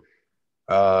people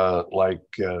like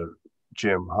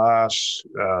Jim Haas,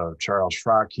 Charles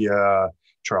Fracchia,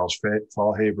 Charles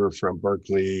Fallhaber from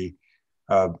Berkeley,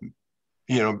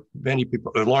 many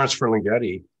people, Lawrence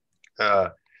Ferlinghetti.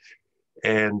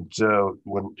 And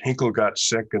when Hinkle got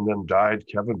sick and then died,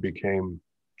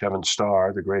 Kevin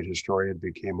Starr, the great historian,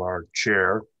 became our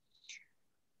chair.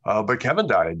 But Kevin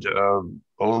died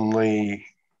only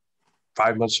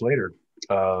 5 months later,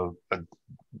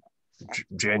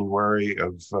 January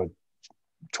of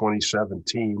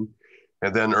 2017.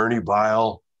 And then Ernie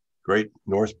Bile, great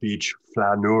North Beach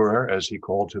flaneur, as he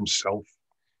called himself,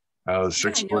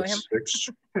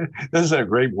 6'6". That's a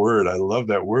great word. I love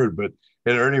that word.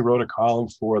 And Ernie wrote a column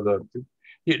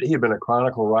he had been a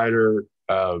Chronicle writer.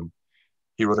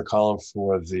 He wrote a column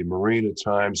for the Marina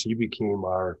Times. He became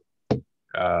our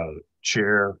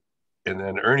chair. And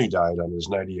then Ernie died on his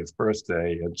 90th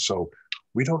birthday. And so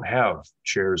we don't have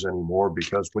chairs anymore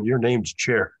because when you're named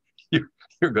chair,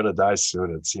 you're going to die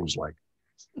soon, it seems like.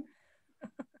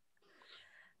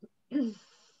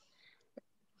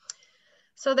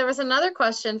 So there was another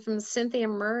question from Cynthia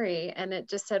Murray, and it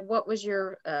just said, what was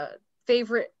your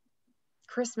favorite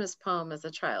Christmas poem as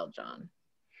a child, John?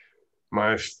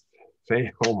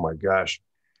 Oh my gosh.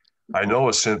 I know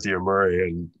a Cynthia Murray,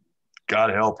 and God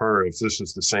help her if this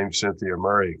is the same Cynthia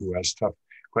Murray who has tough.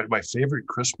 But my favorite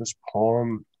Christmas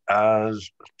poem as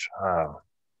a child.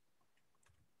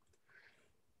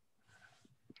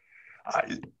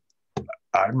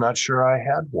 I'm not sure I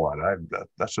had one.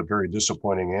 That's a very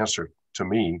disappointing answer to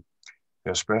me,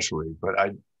 especially, but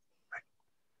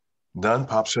none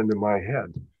pops into my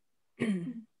head.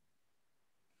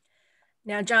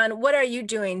 Now, John, what are you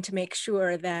doing to make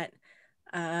sure that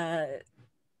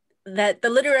that the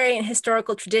literary and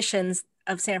historical traditions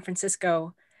of San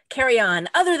Francisco carry on,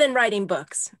 other than writing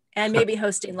books and maybe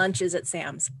hosting lunches at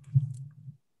Sam's?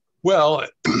 Well,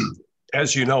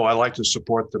 as you know, I like to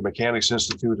support the Mechanics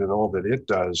Institute and all that it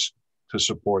does to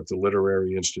support the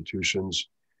literary institutions.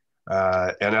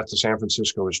 And at the San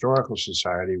Francisco Historical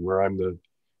Society, where I'm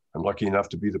lucky enough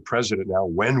to be the president now.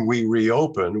 When we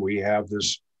reopen, we have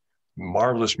this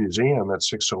marvelous museum at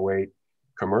 608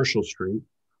 Commercial Street,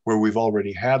 where we've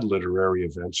already had literary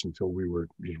events until we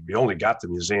only got the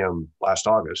museum last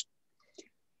August.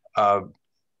 But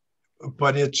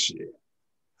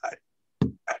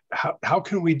how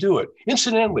can we do it?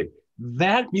 Incidentally,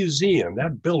 that museum,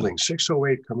 that building,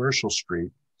 608 Commercial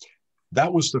Street,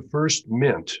 that was the first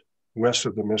mint west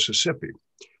of the Mississippi.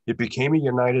 It became a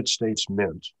United States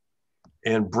mint.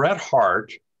 And Bret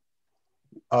Hart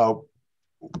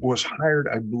was hired,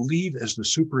 I believe, as the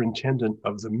superintendent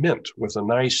of the mint with a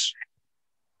nice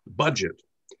budget.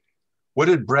 What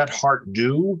did Bret Hart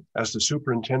do as the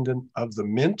superintendent of the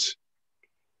mint?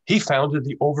 He founded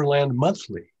the Overland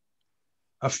Monthly,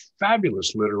 a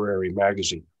fabulous literary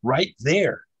magazine right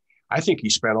there. I think he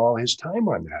spent all his time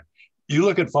on that. You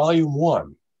look at volume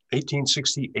 1,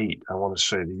 1868, I want to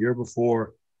say, the year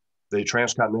before the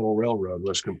Transcontinental Railroad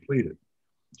was completed.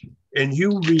 And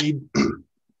you read,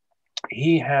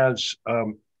 he has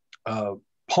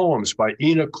poems by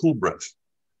Ina Coolbrith.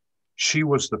 She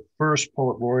was the first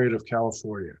poet laureate of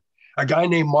California. A guy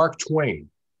named Mark Twain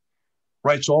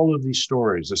writes all of these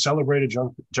stories, the celebrated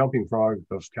jumping frog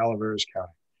of Calaveras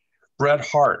County. Bret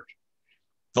Hart,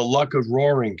 The Luck of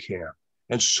Roaring Camp,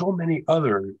 and so many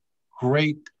other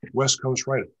great West Coast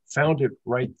writers found it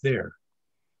right there.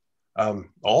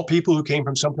 All people who came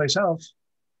from someplace else.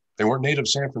 They weren't native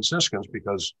San Franciscans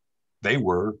because they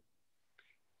were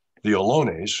the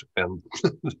Olones, and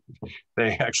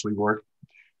they actually weren't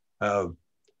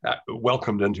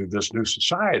welcomed into this new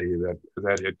society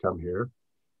that had come here.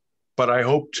 But I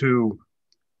hope to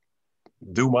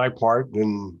do my part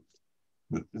in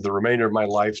the remainder of my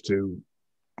life to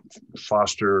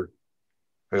foster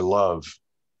a love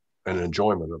and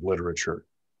enjoyment of literature.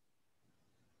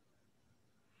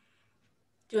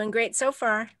 Doing great so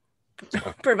far,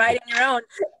 providing your own.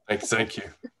 Thank you.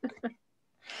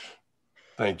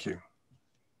 Thank you.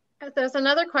 There's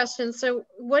another question. So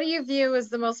what do you view as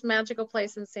the most magical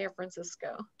place in San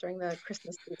Francisco during the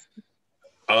Christmas season?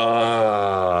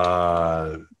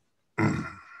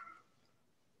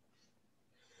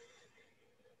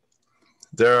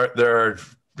 There are,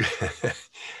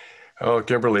 oh,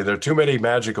 Kimberly, there are too many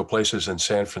magical places in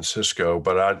San Francisco,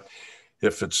 but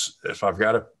if I've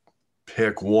got to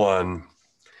pick one,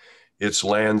 it's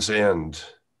Land's End,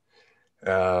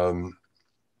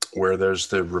 where there's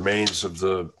the remains of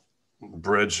the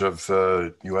bridge of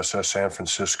the USS San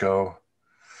Francisco,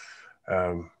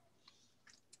 or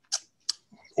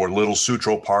Little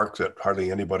Sutro Park that hardly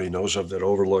anybody knows of that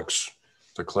overlooks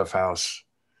the Cliff House.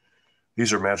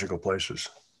 These are magical places.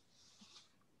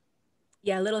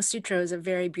 Yeah, Little Sutro is a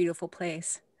very beautiful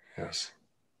place. Yes.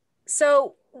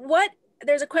 So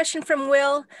there's a question from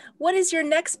Will. What is your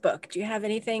next book? Do you have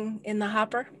anything in the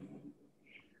hopper?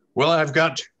 Well, I've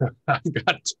got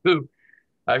two.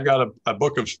 I've got a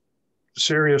book of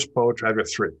serious poetry. I've got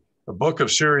three. A book of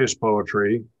serious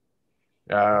poetry,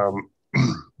 and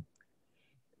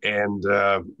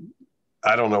I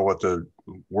don't know what the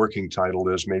working title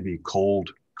is. Maybe Cold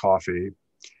Coffee.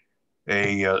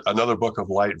 Another book of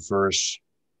light verse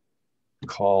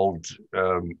called.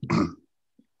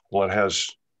 Well, it has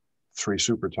three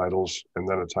super titles and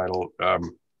then a title.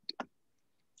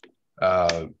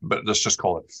 But let's just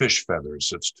call it Fish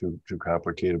Feathers. It's too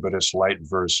complicated, but it's light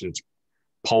verse. It's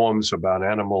poems about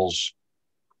animals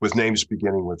with names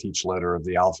beginning with each letter of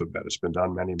the alphabet. It's been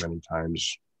done many, many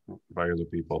times by other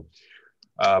people.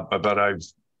 But I've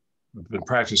been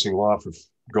practicing law for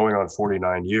going on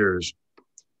 49 years,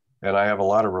 and I have a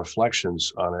lot of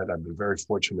reflections on it. I've been very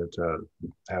fortunate to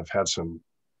have had some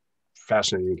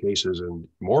fascinating cases, and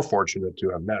more fortunate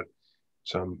to have met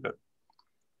some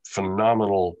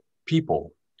phenomenal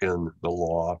people in the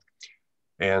law.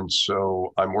 And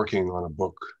so I'm working on a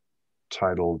book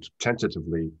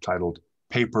tentatively titled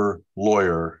Paper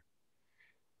Lawyer,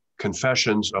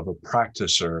 Confessions of a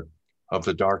Practicer of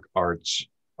the Dark Arts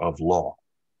of Law.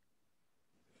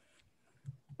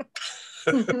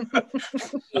 Sounds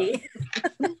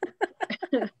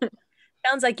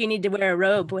like you need to wear a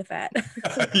robe with that.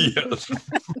 Yes.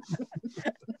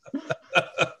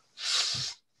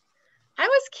 I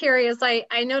was curious.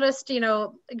 I noticed,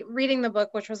 reading the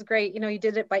book, which was great. You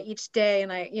did it by each day,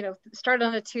 and I, started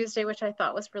on a Tuesday, which I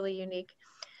thought was really unique.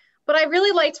 But I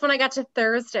really liked when I got to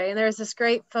Thursday, and there's this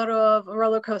great photo of a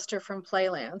roller coaster from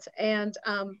Playland, and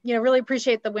really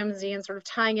appreciate the whimsy and sort of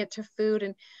tying it to food.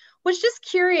 And was just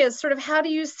curious, sort of, how do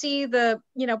you see the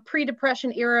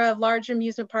pre-Depression era of large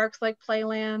amusement parks like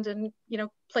Playland and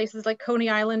places like Coney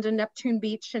Island and Neptune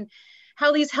Beach, and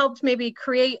how these helped maybe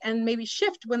create and maybe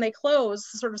shift when they close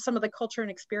sort of some of the culture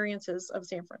and experiences of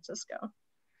San Francisco?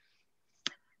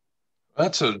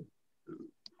 That's a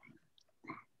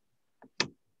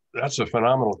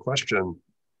phenomenal question,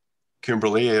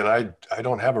 Kimberly, and I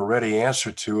don't have a ready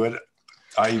answer to it.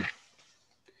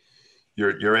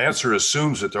 Your answer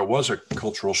assumes that there was a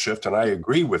cultural shift, and I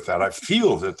agree with that. I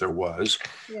feel that there was.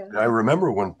 Yeah. I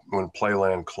remember when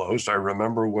Playland closed. I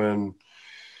remember when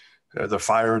the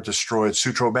fire destroyed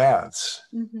Sutro Baths.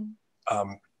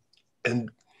 Mm-hmm. And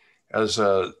as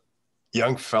a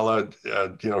young fella,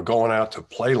 going out to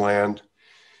Playland,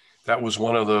 that was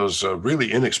one of those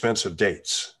really inexpensive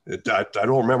dates. I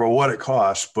don't remember what it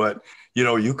cost, but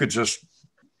you could just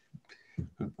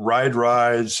ride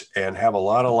rides and have a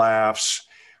lot of laughs,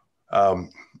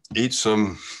 eat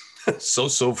some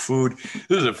so-so food.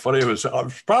 This is funny. It was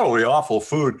probably awful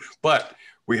food, but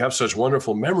we have such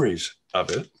wonderful memories of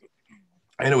it.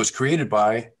 And it was created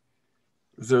by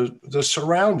the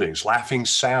surroundings. Laughing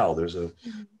Sal. There's a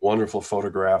wonderful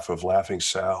photograph of Laughing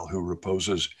Sal, who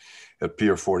reposes at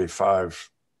Pier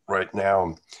 45 right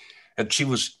now. And she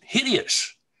was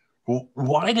hideous.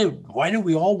 Why do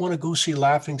we all want to go see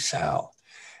Laughing Sal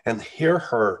and hear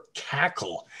her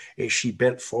cackle as she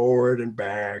bent forward and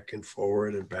back and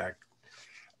forward and back?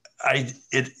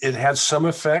 It had some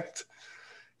effect,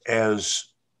 as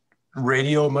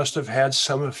radio must have had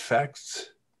some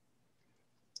effect,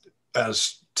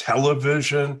 as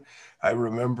television. I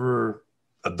remember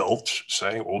adults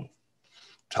saying, well,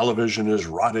 television is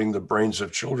rotting the brains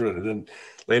of children. And then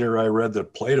later I read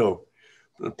that Plato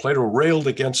railed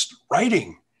against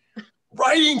writing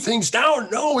things down.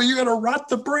 No, you're going to rot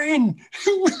the brain.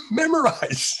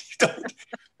 Memorize.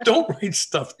 Don't write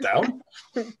stuff down.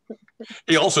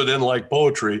 He also didn't like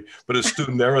poetry, but his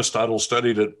student Aristotle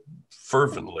studied it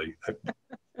fervently.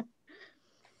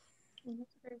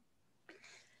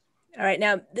 All right,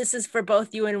 now this is for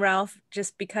both you and Ralph,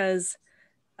 just because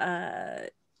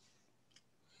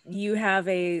you have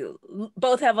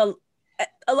both have a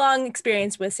long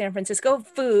experience with San Francisco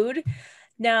food.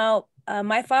 Now,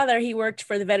 my father, he worked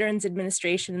for the Veterans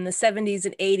Administration in the 70s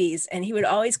and 80s, and he would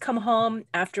always come home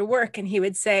after work and he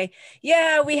would say,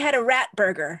 yeah, we had a rat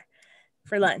burger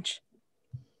for lunch.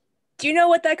 Do you know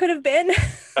what that could have been?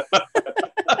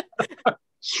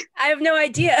 I have no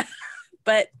idea,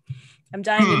 but I'm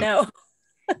dying to know.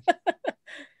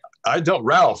 I don't,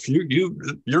 Ralph,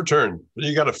 your turn.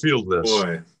 You got to field this.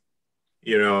 Boy,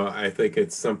 you know, I think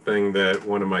it's something that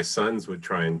one of my sons would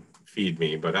try and feed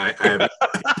me, but I have no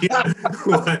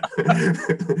idea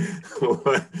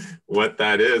what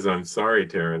that is. I'm sorry,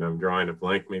 Taryn. I'm drawing a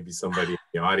blank. Maybe somebody in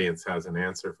the audience has an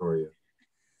answer for you.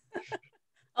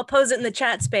 I'll pose it in the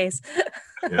chat space.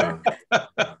 Yeah.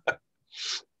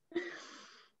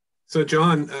 So,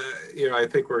 John, you know, I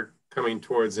think we're coming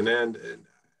towards an end.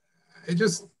 I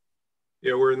just,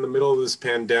 you know, we're in the middle of this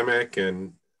pandemic,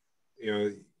 and you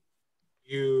know,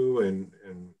 you and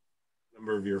a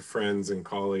number of your friends and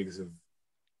colleagues have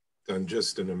done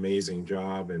just an amazing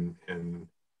job and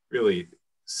really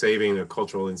saving a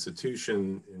cultural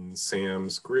institution in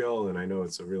Sam's Grill. And I know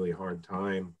it's a really hard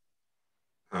time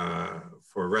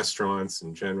for restaurants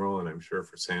in general, and I'm sure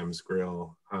for Sam's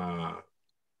Grill. How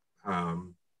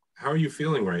are you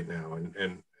feeling right now,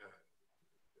 and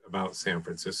about San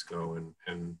Francisco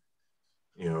and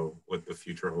you know what the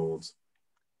future holds?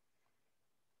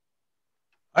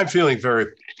 I'm feeling very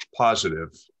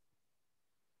positive,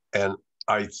 and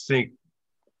I think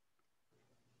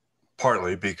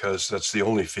partly because that's the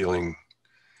only feeling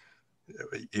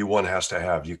one has to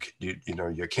have. You know,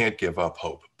 you can't give up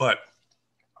hope. But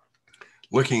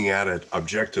looking at it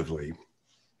objectively,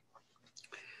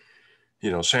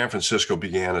 you know, San Francisco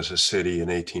began as a city in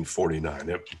 1849.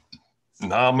 It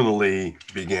nominally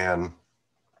began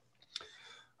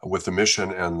with the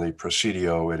mission and the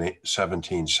Presidio in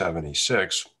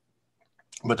 1776,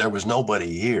 but there was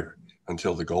nobody here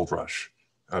until the gold rush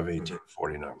of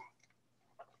 1849.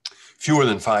 Fewer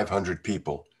than 500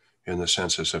 people in the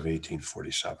census of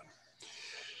 1847.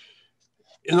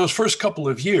 In those first couple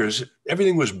of years,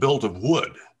 everything was built of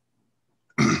wood.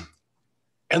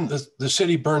 And the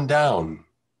city burned down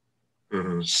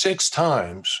 6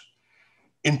 times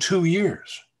in 2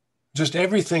 years. Just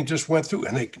everything just went through,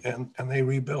 and they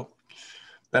rebuilt.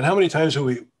 And how many times have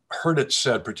we heard it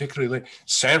said, particularly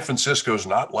San Francisco is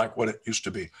not like what it used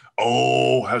to be.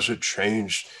 Oh, has it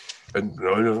changed? And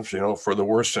you know, for the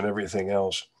worst and everything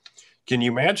else. Can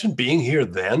you imagine being here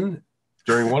then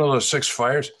during one of those 6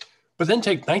 fires? But then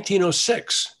take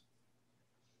 1906.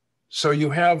 So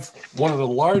you have one of the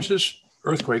largest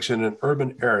earthquakes in an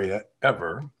urban area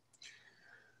ever.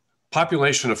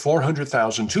 Population of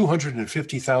 400,000,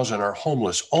 250,000 are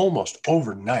homeless almost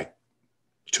overnight.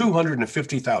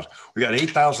 250,000. We got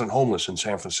 8,000 homeless in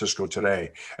San Francisco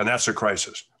today, and that's a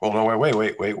crisis. Well, no,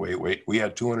 wait. We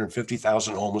had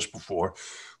 250,000 homeless before.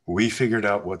 We figured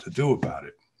out what to do about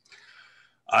it.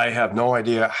 I have no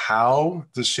idea how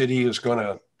the city is going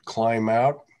to climb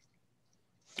out.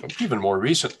 Even more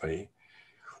recently,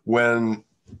 when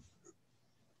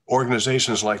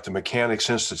organizations like the Mechanics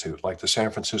Institute, like the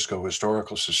San Francisco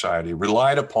Historical Society,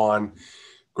 relied upon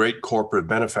great corporate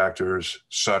benefactors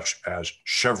such as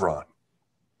Chevron,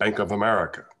 Bank of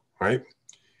America, right?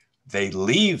 They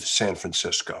leave San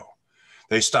Francisco.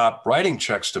 They stop writing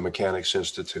checks to Mechanics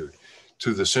Institute,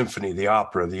 to the Symphony, the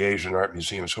Opera, the Asian Art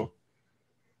Museum. So,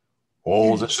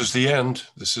 oh, this is the end.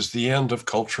 This is the end of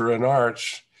culture and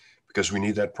arts because we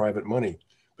need that private money.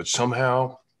 But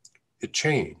somehow it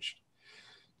changed.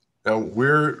 Now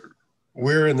we're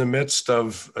in the midst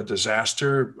of a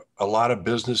disaster. A lot of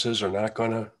businesses are not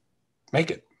going to make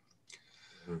it.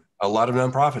 A lot of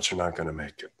nonprofits are not going to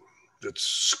make it. It's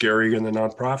scary in the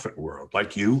nonprofit world.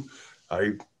 Like you,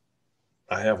 I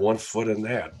have one foot in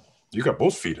that. You got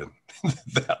both feet in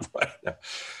that right now.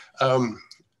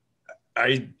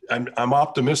 I'm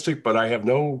optimistic, but I have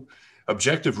no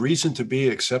objective reason to be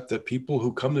except that people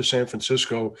who come to San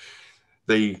Francisco,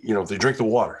 they drink the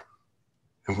water,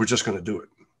 and we're just going to do it.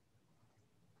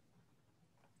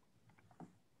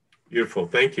 Beautiful,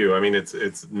 thank you. I mean,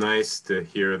 it's nice to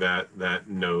hear that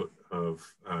note of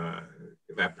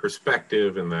that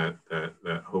perspective and that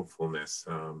hopefulness.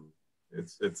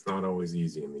 It's not always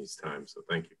easy in these times, so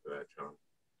thank you for that, John.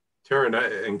 Taryn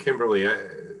and Kimberly,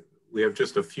 we have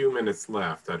just a few minutes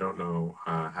left. I don't know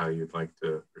how you'd like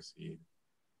to proceed.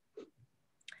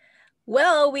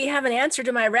 Well, we have an answer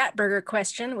to my rat burger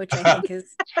question, which I think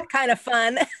is kind of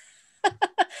fun.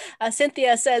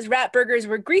 Cynthia says rat burgers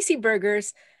were greasy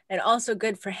burgers and also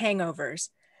good for hangovers.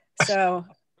 So,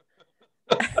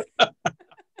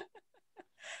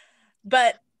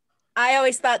 but I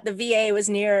always thought the VA was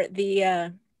near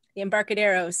the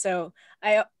Embarcadero, so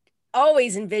I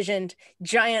always envisioned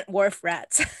giant wharf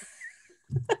rats.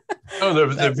 Oh,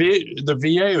 the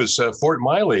VA was Fort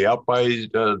Miley out by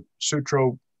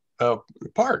Sutro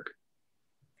Park.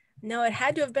 No, it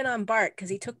had to have been on Bart because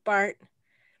he took Bart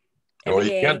Well, every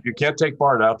day. you can't take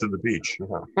Bart out to the beach.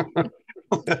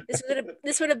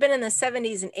 This would have been in the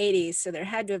 70s and 80s, so there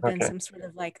had to have been Okay. some sort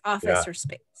of like office Yeah. or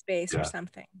space Yeah. or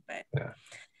something. But Yeah.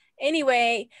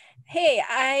 anyway, hey,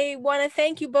 I want to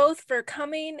thank you both for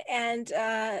coming and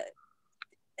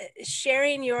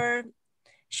sharing your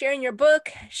book,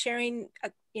 sharing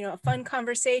a fun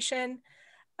conversation,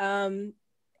 and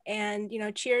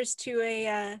cheers to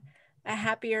a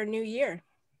happier new year.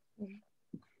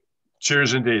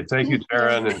 Cheers indeed. Thank you,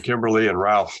 Taryn and Kimberly and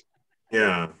Ralph.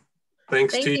 Yeah.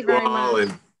 Thanks to you all,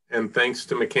 and thanks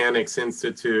to Mechanics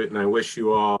Institute. And I wish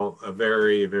you all a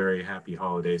very, very happy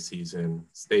holiday season.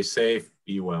 Stay safe,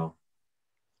 be well.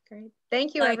 Great.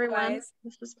 Thank you, Likewise. everyone.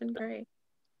 This has been great.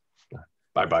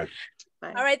 Bye-bye.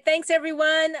 Bye. All right. Thanks,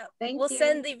 everyone. We'll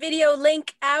send the video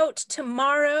link out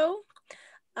tomorrow.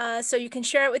 So you can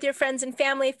share it with your friends and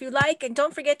family if you like. And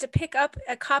don't forget to pick up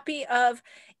a copy of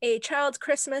A Child's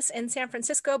Christmas in San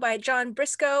Francisco by John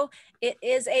Briscoe. It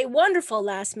is a wonderful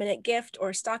last-minute gift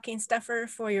or stocking stuffer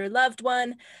for your loved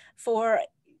one, for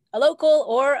a local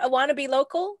or a wannabe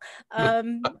local.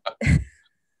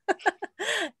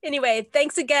 Anyway,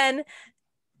 thanks again.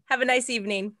 Have a nice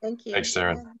evening. Thank you. Thanks,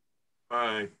 Taryn.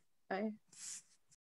 Bye. Bye.